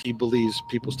 says he believes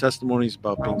people's testimonies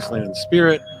about being slain in the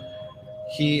spirit.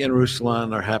 He and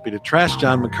Ruslan are happy to trash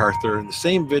John MacArthur in the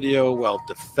same video while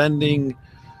defending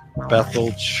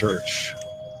Bethel Church.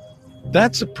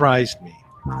 That surprised me.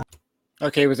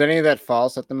 Okay, was any of that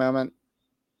false at the moment?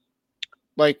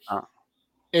 Like,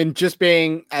 in just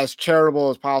being as charitable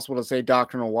as possible to say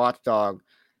Doctrinal Watchdog,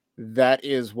 that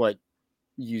is what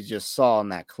you just saw in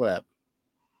that clip.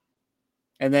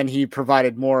 And then he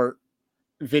provided more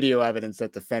video evidence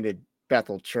that defended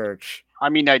Bethel Church. I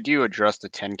mean, I do address the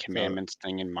 10 Commandments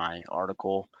thing in my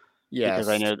article. Yes.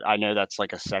 Because I know that's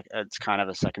like it's kind of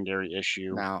a secondary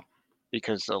issue. Now,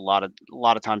 because a lot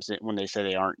of times when they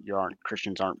say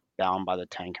Christians aren't bound by the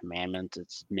 10 Commandments,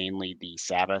 it's mainly the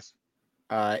Sabbath.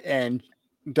 And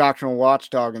Doctrinal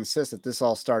Watchdog insists that this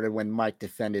all started when Mike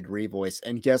defended Revoice.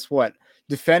 And guess what?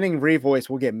 Defending Revoice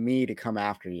will get me to come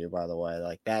after you, by the way.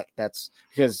 Like that's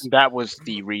because that was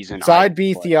the reason. Side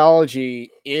B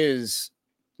theology is,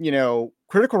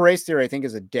 critical race theory, I think,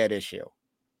 is a dead issue.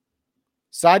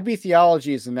 Side B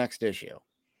theology is the next issue,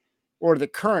 or the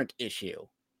current issue.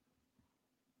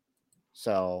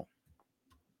 So,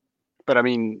 but I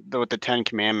mean, with the 10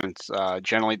 Commandments,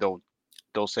 generally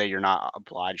they'll say you're not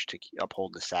obliged to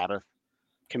uphold the Sabbath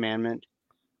commandment.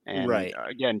 And right.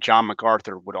 Again, John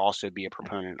MacArthur would also be a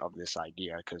proponent of this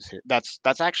idea, because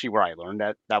that's actually where I learned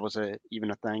that was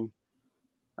even a thing.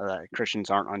 Christians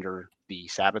aren't under the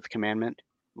Sabbath commandment.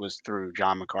 Was through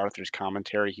John MacArthur's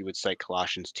commentary. He would cite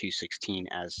Colossians 2:16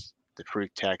 as the proof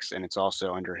text, and it's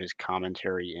also under his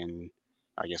commentary in,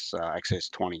 I guess, Exodus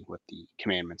 20 with the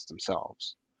commandments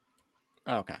themselves.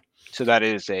 Okay. So that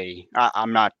is I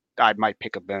might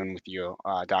pick a bone with you,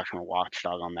 Doctrinal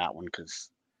Watchdog, on that one, because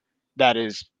that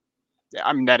is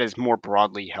more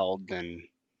broadly held than,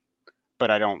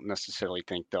 but I don't necessarily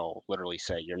think they'll literally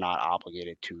say you're not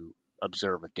obligated to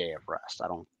observe a day of rest. I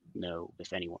don't know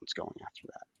if anyone's going after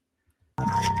that.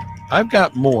 I've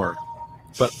got more,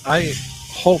 but I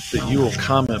hope that you will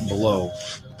comment below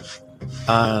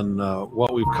on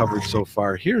what we've covered so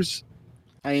far.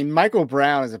 Michael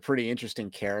Brown is a pretty interesting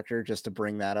character, just to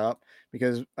bring that up,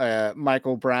 because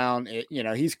Michael Brown,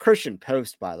 he's Christian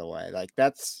Post, by the way. Like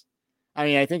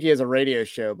I think he has a radio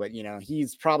show, but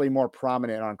he's probably more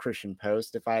prominent on Christian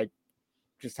Post. If I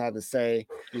just had to say,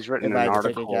 he's written an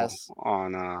article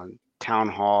on Town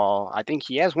Hall. I think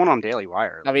he has one on Daily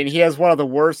Wire. He has one of the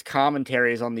worst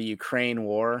commentaries on the Ukraine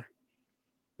war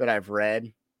that I've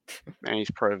read. And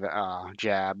he's pro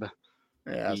jab.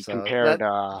 Yeah, he compared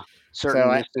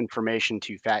certain misinformation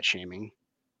to fat shaming.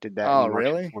 Did that? Oh,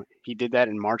 really? He did that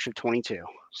in March of 22.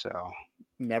 So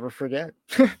never forget.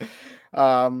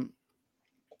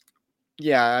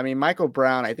 Yeah, Michael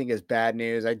Brown, I think, is bad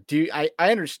news. I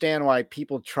understand why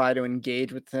people try to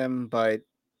engage with him, but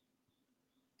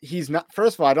he's not.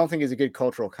 First of all, I don't think he's a good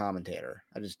cultural commentator.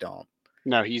 I just don't.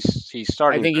 No, he's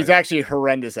starting. I think he's actually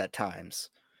horrendous at times.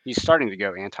 He's starting to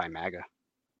go anti-MAGA.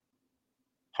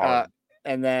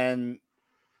 And then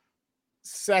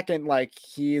second,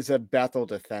 he's a Bethel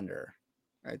defender.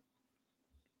 Right?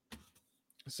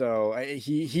 So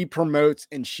he promotes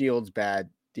and shields bad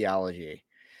theology.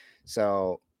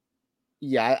 So,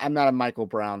 yeah, I'm not a Michael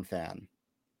Brown fan.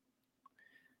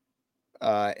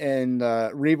 And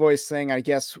Revoice thing, I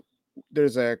guess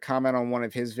there's a comment on one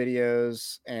of his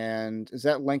videos, and is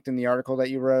that linked in the article that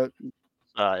you wrote?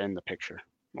 In the picture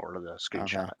or the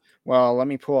screenshot. Okay. Well, let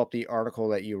me pull up the article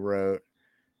that you wrote,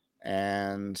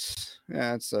 and it's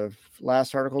the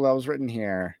last article that was written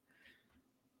here.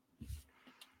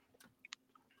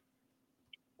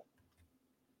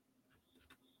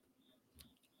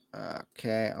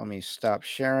 Okay, let me stop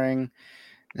sharing.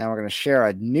 Now we're going to share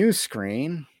a new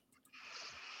screen.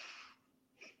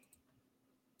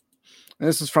 And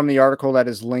this is from the article that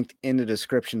is linked in the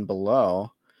description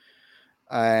below.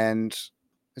 And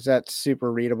is that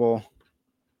super readable?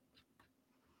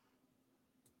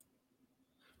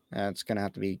 It's going to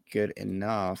have to be good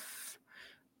enough.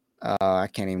 I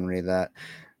can't even read that.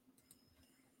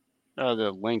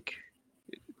 The link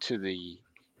to the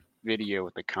video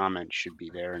with the comment should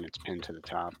be there, and it's pinned to the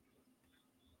top.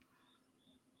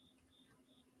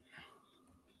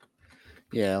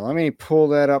 Yeah, let me pull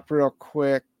that up real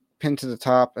quick. pinned to the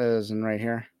top as in right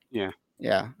here? Yeah.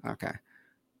 Yeah. Okay.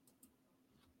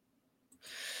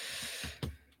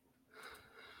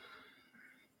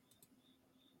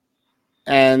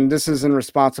 And this is in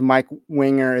response to Mike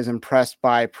Winger is impressed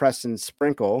by Preston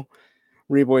Sprinkle,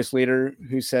 Reboy's leader,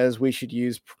 who says we should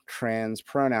use trans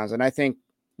pronouns. And I think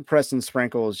Preston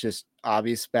Sprinkle is just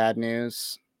obvious bad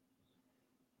news.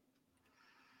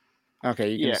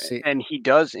 Okay, you can see. And he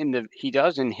does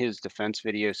in his defense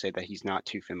video say that he's not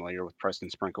too familiar with Preston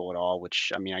Sprinkle at all,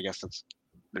 which I mean, I guess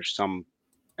there's some,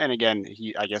 and again,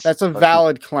 I guess that's a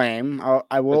valid claim.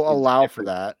 I will allow for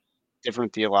that.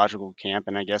 Different theological camp,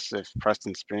 and I guess if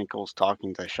Preston Sprinkle's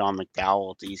talking to Sean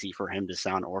McDowell, it's easy for him to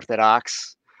sound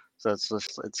orthodox. So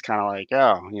it's kind of like,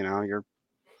 oh,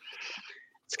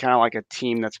 it's kind of like a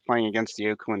team that's playing against the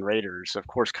Oakland Raiders. Of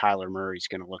course, Kyler Murray's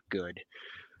going to look good.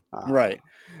 Right.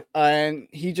 And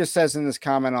he just says in this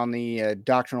comment on the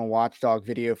Doctrinal Watchdog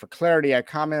video, for clarity, I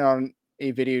comment on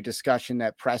a video discussion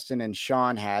that Preston and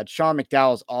Sean had. Sean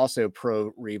McDowell is also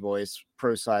pro Reboys,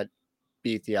 pro side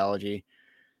B theology.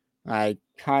 I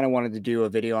kind of wanted to do a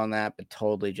video on that, but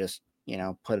totally just,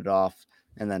 put it off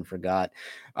and then forgot.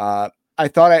 I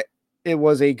thought it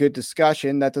was a good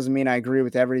discussion. That doesn't mean I agree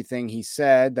with everything he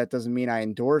said. That doesn't mean I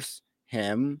endorse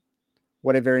him.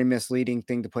 What a very misleading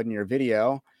thing to put in your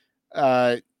video.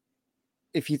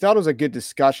 If you thought it was a good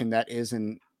discussion, that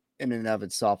isn't in and of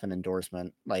itself an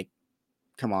endorsement. Like,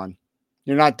 come on.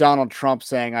 You're not Donald Trump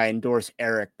saying I endorse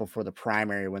Eric before the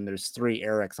primary when there's 3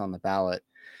 Erics on the ballot.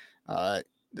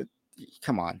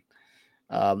 Come on.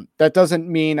 That doesn't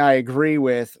mean I agree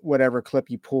with whatever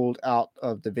clip you pulled out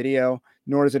of the video,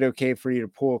 nor is it okay for you to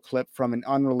pull a clip from an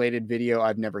unrelated video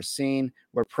I've never seen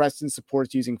where Preston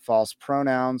supports using false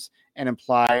pronouns and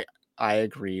imply I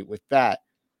agree with that.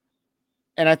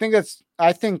 And I think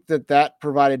that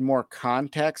provided more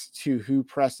context to who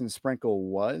Preston Sprinkle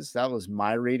was. That was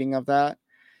my reading of that.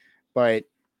 But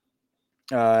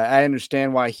I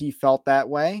understand why he felt that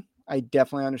way. I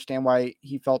definitely understand why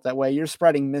he felt that way. You're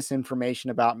spreading misinformation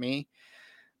about me.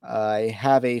 I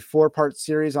have a 4-part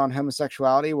series on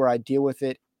homosexuality where I deal with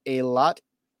it in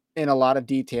a lot of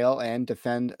detail and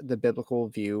defend the biblical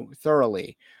view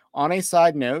thoroughly. On a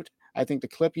side note, I think the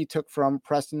clip you took from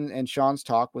Preston and Sean's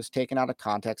talk was taken out of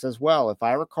context as well. If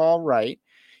I recall right,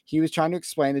 he was trying to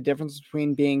explain the difference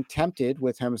between being tempted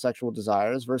with homosexual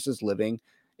desires versus living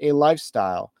a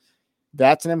lifestyle.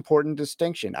 That's an important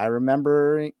distinction. I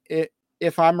remember it.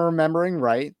 If I'm remembering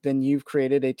right, then you've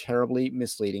created a terribly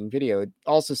misleading video. It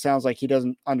also sounds like he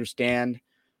doesn't understand,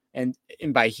 and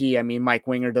by he, I mean Mike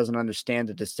Winger doesn't understand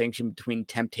the distinction between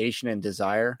temptation and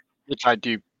desire. Which I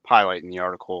do highlight in the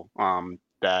article,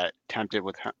 that tempted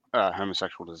with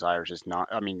homosexual desires is not,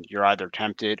 I mean, you're either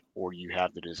tempted or you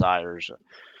have the desires.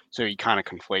 So he kind of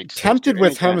conflates. Tempted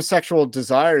with homosexual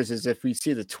desires is if we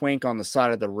see the twink on the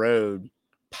side of the road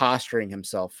posturing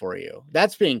himself for you.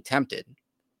 That's being tempted.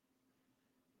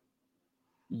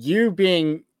 You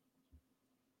being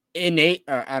innate,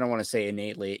 or I don't want to say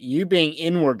innately, you being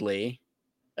inwardly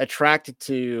attracted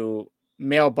to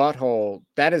male butthole,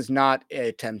 that is not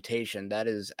a temptation. That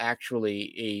is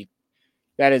actually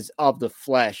that is of the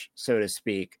flesh, so to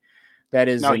speak. That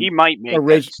is he might make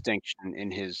that distinction in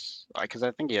his, because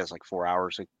I think he has like 4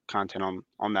 hours of content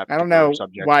on that. I don't know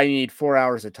subject. Why you need 4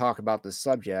 hours to talk about this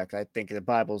subject. I think the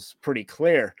Bible's pretty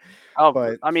clear.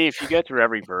 But I mean, if you go through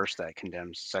every verse that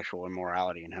condemns sexual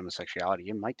immorality and homosexuality,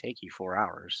 it might take you 4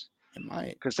 hours. It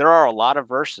might, because there are a lot of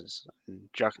verses,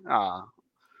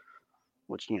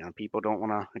 which people don't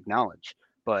want to acknowledge.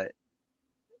 But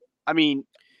I mean,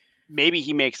 maybe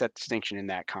he makes that distinction in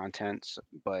that content,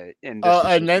 but and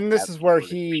then this is where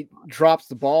he drops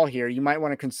the ball here. You might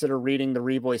want to consider reading the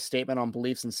Reboy statement on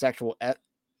beliefs in sexual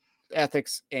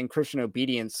ethics and Christian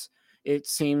obedience. It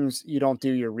seems you don't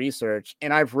do your research,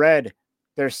 and I've read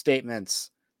their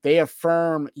statements. They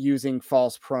affirm using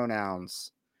false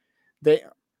pronouns.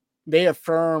 They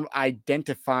affirm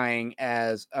identifying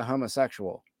as a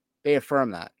homosexual. They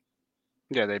affirm that.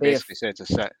 Yeah, they basically say it's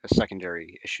a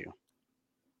secondary issue.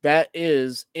 That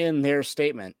is in their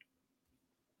statement.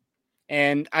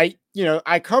 And I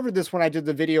covered this when I did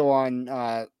the video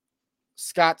on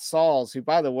Scott Sauls, who,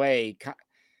 by the way,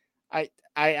 I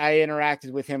interacted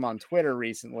with him on Twitter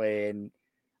recently, and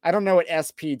I don't know what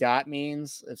SP dot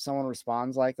means. If someone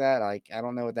responds like that, I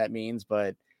don't know what that means,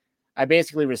 but I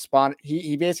basically respond.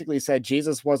 He basically said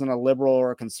Jesus wasn't a liberal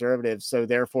or a conservative, so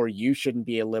therefore you shouldn't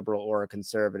be a liberal or a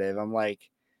conservative. I'm like,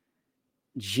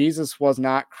 Jesus was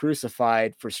not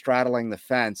crucified for straddling the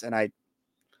fence. And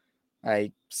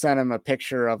I sent him a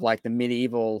picture of like the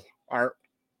medieval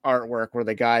artwork where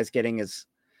the guy's getting his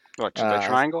the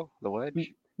triangle, the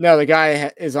wedge. No, the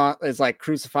guy is like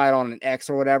crucified on an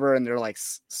X or whatever, and they're like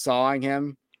sawing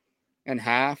him in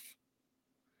half.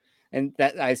 And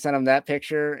that I sent him that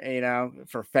picture,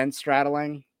 for fence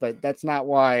straddling, but that's not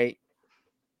why.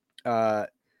 That's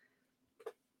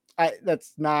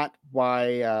not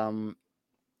why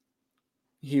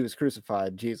he was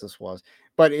crucified. Jesus was.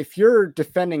 But if you're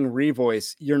defending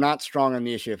Revoice, you're not strong on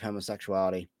the issue of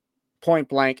homosexuality. Point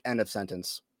blank, end of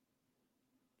sentence.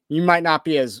 You might not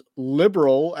be as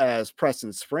liberal as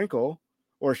Preston Sprinkle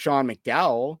or Sean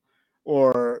McDowell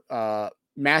or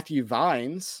Matthew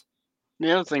Vines.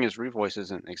 The other thing is Revoice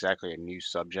isn't exactly a new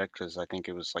subject because I think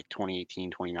it was like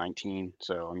 2018, 2019.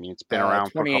 So, I mean, it's been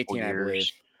around for a couple 2018, I believe.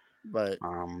 years. But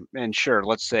and sure,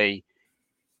 let's say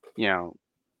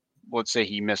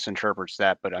he misinterprets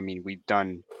that, but I mean, we've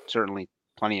certainly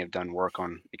plenty have done work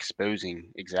on exposing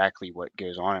exactly what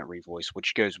goes on at Revoice,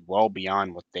 which goes well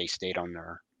beyond what they state on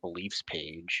their beliefs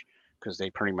page, because they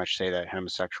pretty much say that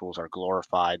homosexuals are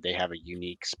glorified. They have a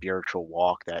unique spiritual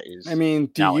walk that is. I mean,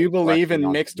 do now you believe inflecting in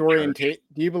onto mixed the church. orientation?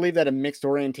 Do you believe that a mixed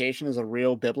orientation is a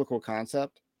real biblical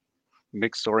concept?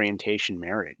 Mixed orientation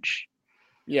marriage.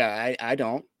 Yeah, I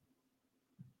don't.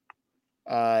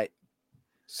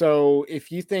 So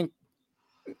if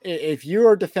you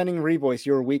are defending Revoice,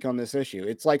 you're weak on this issue.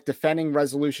 It's like defending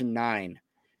Resolution 9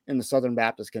 in the Southern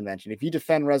Baptist Convention. If you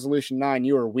defend Resolution 9,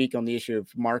 you are weak on the issue of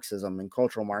Marxism and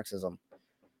cultural Marxism,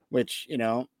 which,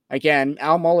 again,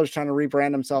 Al Mohler's trying to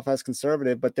rebrand himself as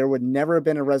conservative, but there would never have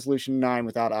been a Resolution 9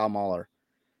 without Al Mohler.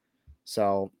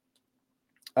 So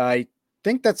I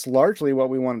think that's largely what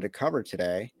we wanted to cover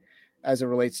today as it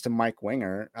relates to Mike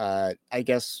Winger. I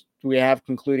guess we have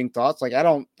concluding thoughts. Like, I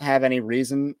don't have any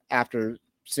reason after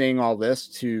seeing all this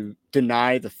to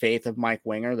deny the faith of Mike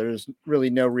Winger. There's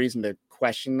really no reason to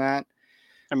question that.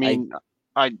 I mean,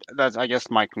 I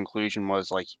guess my conclusion was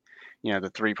like,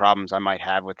 the three problems I might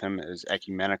have with him is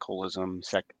ecumenicalism,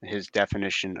 his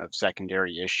definition of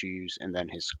secondary issues, and then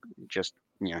his just,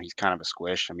 he's kind of a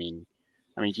squish. I mean,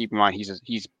 keep in mind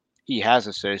he has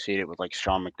associated with like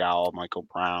Sean McDowell, Michael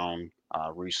Brown,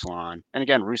 Ruslan, and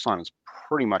again, Ruslan is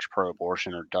pretty much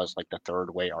pro-abortion or does like the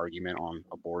third way argument on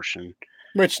abortion,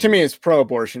 which to me is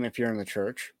pro-abortion if you're in the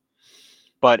church.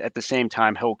 But at the same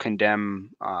time, he'll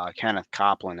condemn Kenneth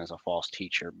Copeland as a false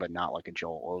teacher, but not like a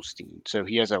Joel Osteen. So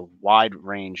he has a wide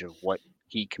range of what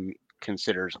he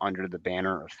considers under the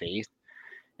banner of faith.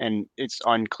 And it's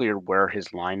unclear where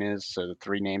his line is. So the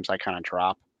three names I kind of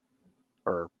drop,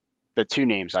 or the two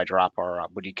names I drop are,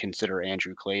 would he consider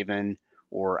Andrew Klavan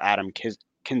or Adam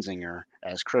Kinzinger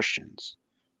as Christians?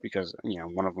 Because,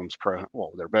 one of them's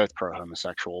they're both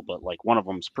pro-homosexual, but like one of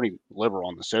them's pretty liberal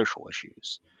on the social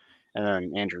issues. And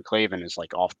then Andrew Klavan is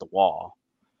like off the wall.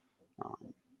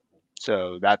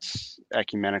 So that's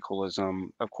ecumenicalism.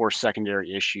 Of course,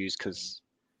 secondary issues, because,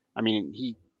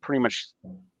 he pretty much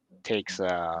takes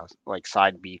like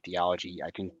side B theology.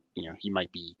 I think, he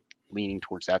might be leaning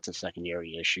towards that's a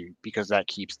secondary issue because that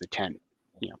keeps the tent.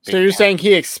 So you're saying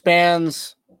he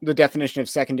expands the definition of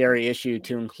secondary issue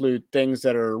to include things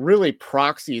that are really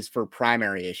proxies for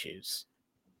primary issues.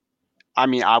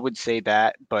 I would say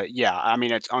that, but yeah,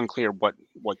 it's unclear what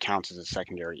counts as a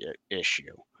secondary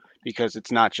issue, because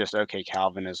it's not just,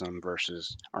 Calvinism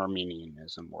versus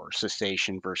Arminianism or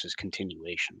cessation versus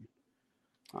continuation.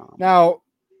 Now,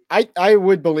 I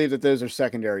would believe that those are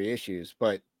secondary issues,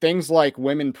 but things like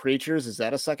women preachers, is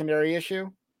that a secondary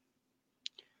issue?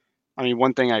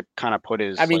 One thing I kind of put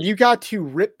is, you got to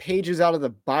rip pages out of the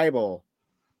Bible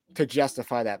to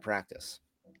justify that practice.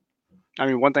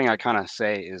 One thing I kind of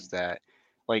say is that,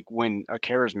 like, when a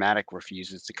charismatic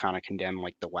refuses to kind of condemn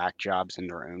like the whack jobs in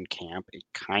their own camp, it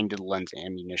kind of lends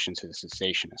ammunition to the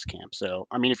cessationist camp. So,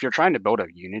 if you're trying to build a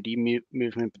unity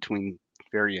movement between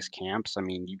various camps,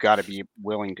 you got to be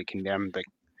willing to condemn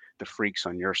the freaks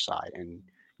on your side. And,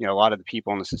 a lot of the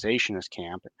people in the cessationist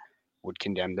camp would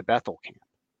condemn the Bethel camp.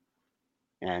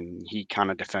 And he kind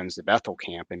of defends the Bethel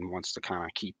camp and wants to kind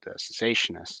of keep the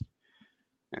cessationists.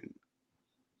 And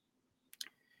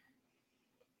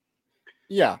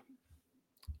yeah.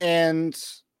 And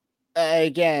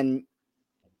again,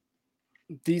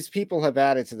 these people have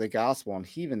added to the gospel, and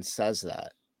he even says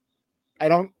that. I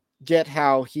don't get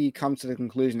how he comes to the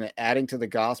conclusion that adding to the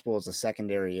gospel is a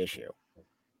secondary issue.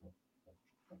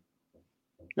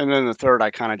 And then the third,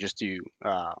 I kind of just do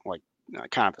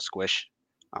kind of a squish.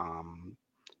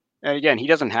 And again, he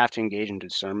doesn't have to engage in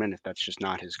discernment if that's just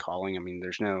not his calling.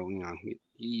 There's no,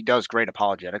 he does great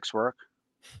apologetics work,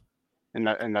 and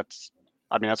that's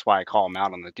why I call him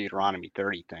out on the Deuteronomy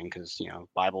 30 thing, because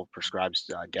Bible prescribes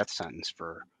death sentence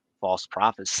for false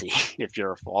prophecy if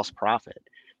you're a false prophet.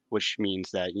 which means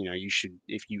that, you should,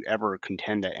 if you ever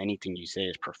contend that anything you say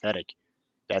is prophetic,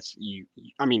 that's you.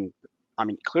 I mean,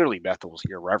 clearly Bethel's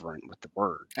irreverent with the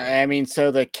word. I mean,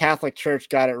 so the Catholic Church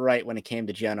got it right when it came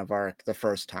to Joan of Arc the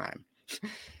first time,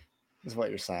 is what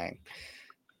you're saying.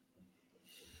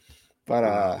 But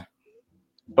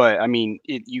I mean,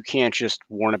 you can't just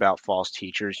warn about false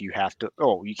teachers. You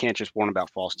can't just warn about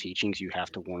false teachings. You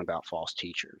have to warn about false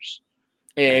teachers.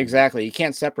 yeah, exactly. You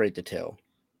can't separate the two.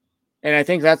 And I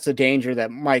think that's the danger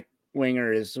that Mike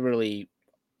Winger is really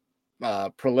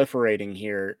proliferating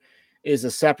here, is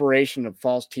a separation of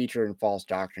false teacher and false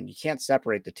doctrine. You can't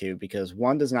separate the two because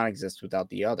one does not exist without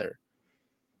the other.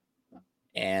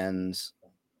 And,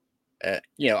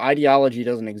 ideology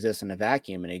doesn't exist in a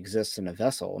vacuum. It exists in a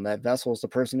vessel, and that vessel is the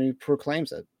person who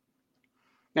proclaims it.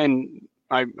 And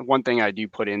one thing I do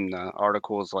put in the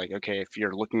article is like, okay, if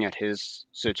you're looking at his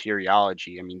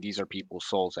soteriology, I mean, these are people's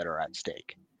souls that are at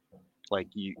stake. Like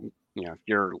if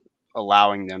you're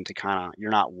allowing them to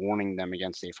you're not warning them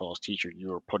against a false teacher,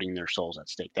 you are putting their souls at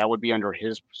stake. That would be under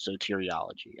his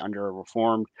soteriology. Under a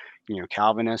Reformed,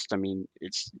 Calvinist, I mean,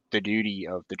 it's the duty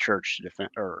of the church to defend,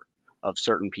 or of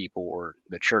certain people, or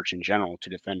the church in general, to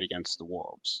defend against the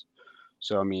wolves.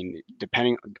 So, I mean,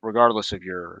 regardless of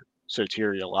your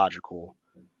soteriological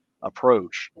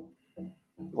approach,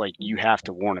 like, you have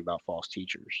to warn about false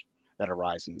teachers that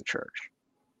arise in the church.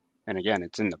 And again,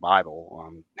 it's in the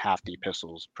Bible. Half the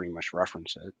epistles pretty much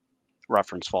reference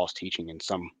false teaching in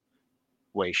some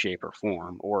way, shape, or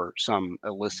form, or some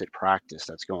illicit practice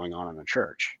that's going on in the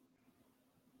church.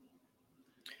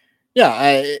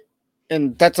 Yeah,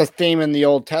 and that's a theme in the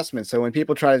Old Testament. So when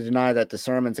people try to deny that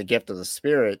discernment's a gift of the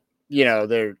Spirit,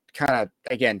 they're kind of,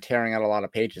 again, tearing out a lot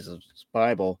of pages of the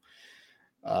Bible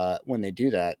when they do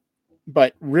that.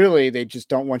 But really, they just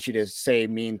don't want you to say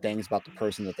mean things about the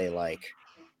person that they like.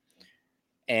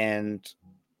 And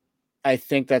I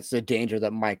think that's the danger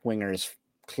that Mike Winger is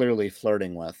clearly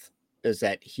flirting with, is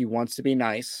that he wants to be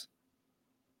nice.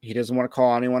 He doesn't want to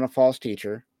call anyone a false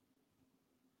teacher.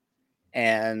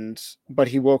 But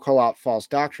he will call out false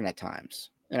doctrine at times.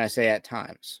 And I say at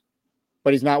times.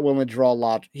 But he's not willing to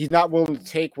draw he's not willing to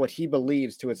take what he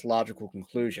believes to its logical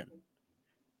conclusion.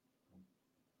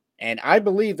 And I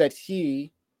believe that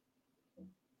he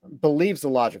believes the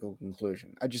logical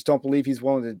conclusion. I just don't believe he's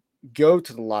willing to go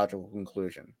to the logical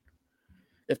conclusion,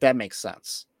 if that makes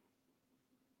sense.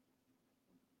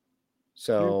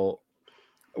 So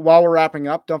while we're wrapping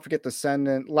up, don't forget to send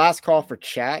in last call for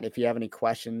chat if you have any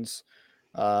questions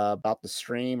about the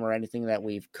stream or anything that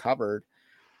we've covered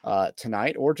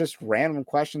tonight, or just random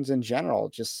questions in general.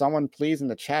 Just someone please in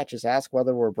the chat just ask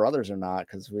whether we're brothers or not,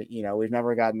 because we've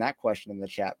never gotten that question in the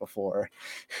chat before.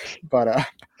 But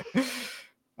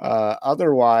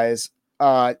otherwise,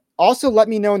 also let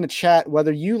me know in the chat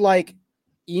whether you like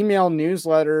email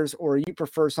newsletters or you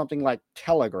prefer something like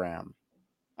Telegram.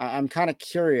 I'm kind of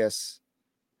curious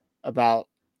about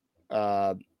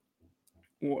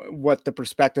what the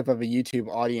perspective of a YouTube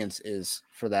audience is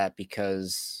for that,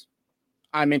 because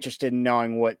I'm interested in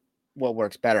knowing what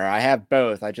works better. I have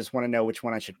both. I just want to know which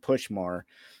one I should push more.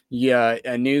 Yeah,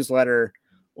 a newsletter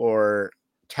or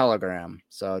Telegram.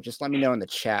 So just let me know in the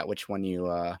chat which one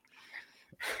you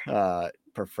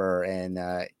prefer.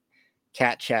 And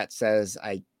Cat Chat says,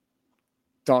 I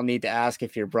don't need to ask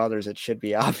if you're brothers. It should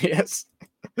be obvious.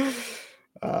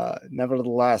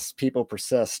 Nevertheless, people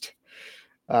persist.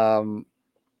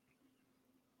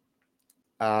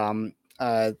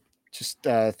 Just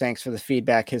thanks for the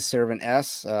feedback, his servant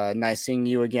S. Nice seeing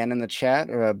you again in the chat.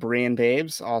 Brian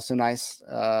Babes, also nice.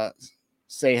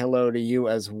 Say hello to you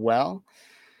as well.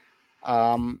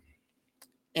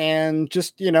 And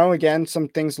just, again, some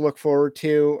things to look forward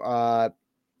to.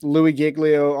 Louis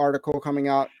Giglio article coming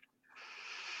out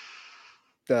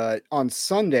on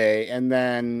Sunday. And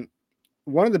then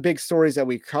one of the big stories that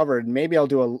we covered, maybe I'll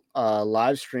do a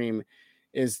live stream,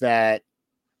 is that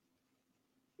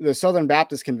the Southern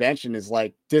Baptist Convention is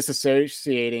like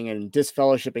disassociating and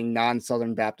disfellowshipping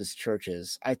non-Southern Baptist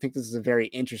churches. I think this is a very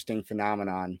interesting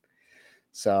phenomenon.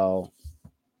 So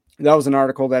that was an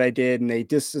article that I did, and they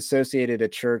disassociated a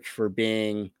church for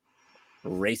being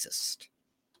racist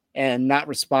and not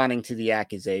responding to the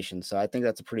accusation. So I think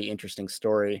that's a pretty interesting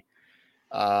story.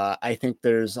 I think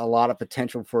there's a lot of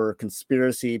potential for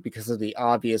conspiracy because of the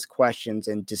obvious questions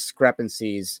and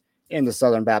discrepancies in the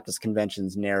Southern Baptist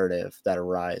Convention's narrative that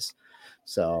arise.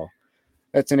 So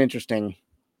that's an interesting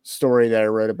story that I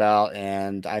wrote about.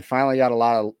 And I finally got a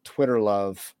lot of Twitter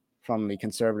love from the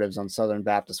conservatives on Southern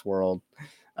Baptist world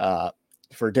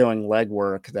for doing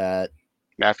legwork that.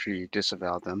 After you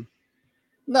disavowed them.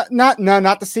 Not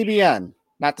the CBN,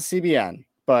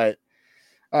 but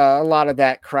a lot of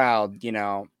that crowd, you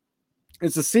know,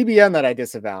 it's the CBN that I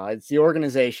disavow. It's the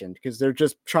organization, because they're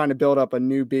just trying to build up a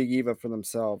new big Eva for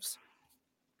themselves.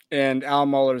 And Al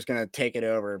Mohler is going to take it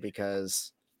over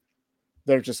because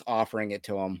they're just offering it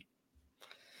to him.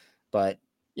 But,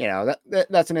 you know,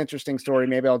 that's an interesting story.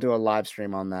 Maybe I'll do a live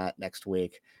stream on that next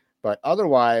week. But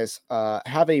otherwise,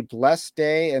 have a blessed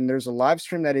day. And there's a live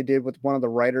stream that I did with one of the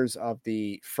writers of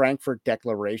the Frankfurt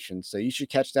Declaration. So you should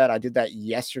catch that. I did that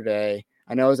yesterday.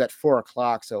 I know it was at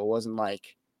 4:00, so it wasn't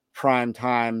like prime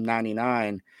time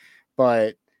 99.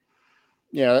 But,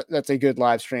 you know, that's a good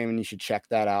live stream, and you should check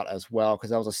that out as well,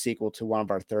 because that was a sequel to one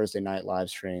of our Thursday night live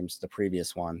streams, the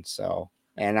previous one. So,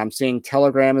 and I'm seeing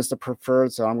Telegram is the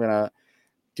preferred, so I'm going to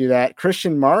do that.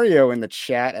 Christian Mario in the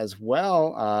chat as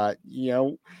well. You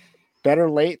know, better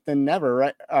late than never,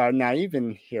 right? Now you've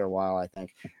been here a while, I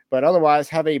think. But otherwise,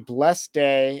 have a blessed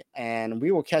day, and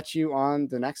we will catch you on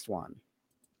the next one.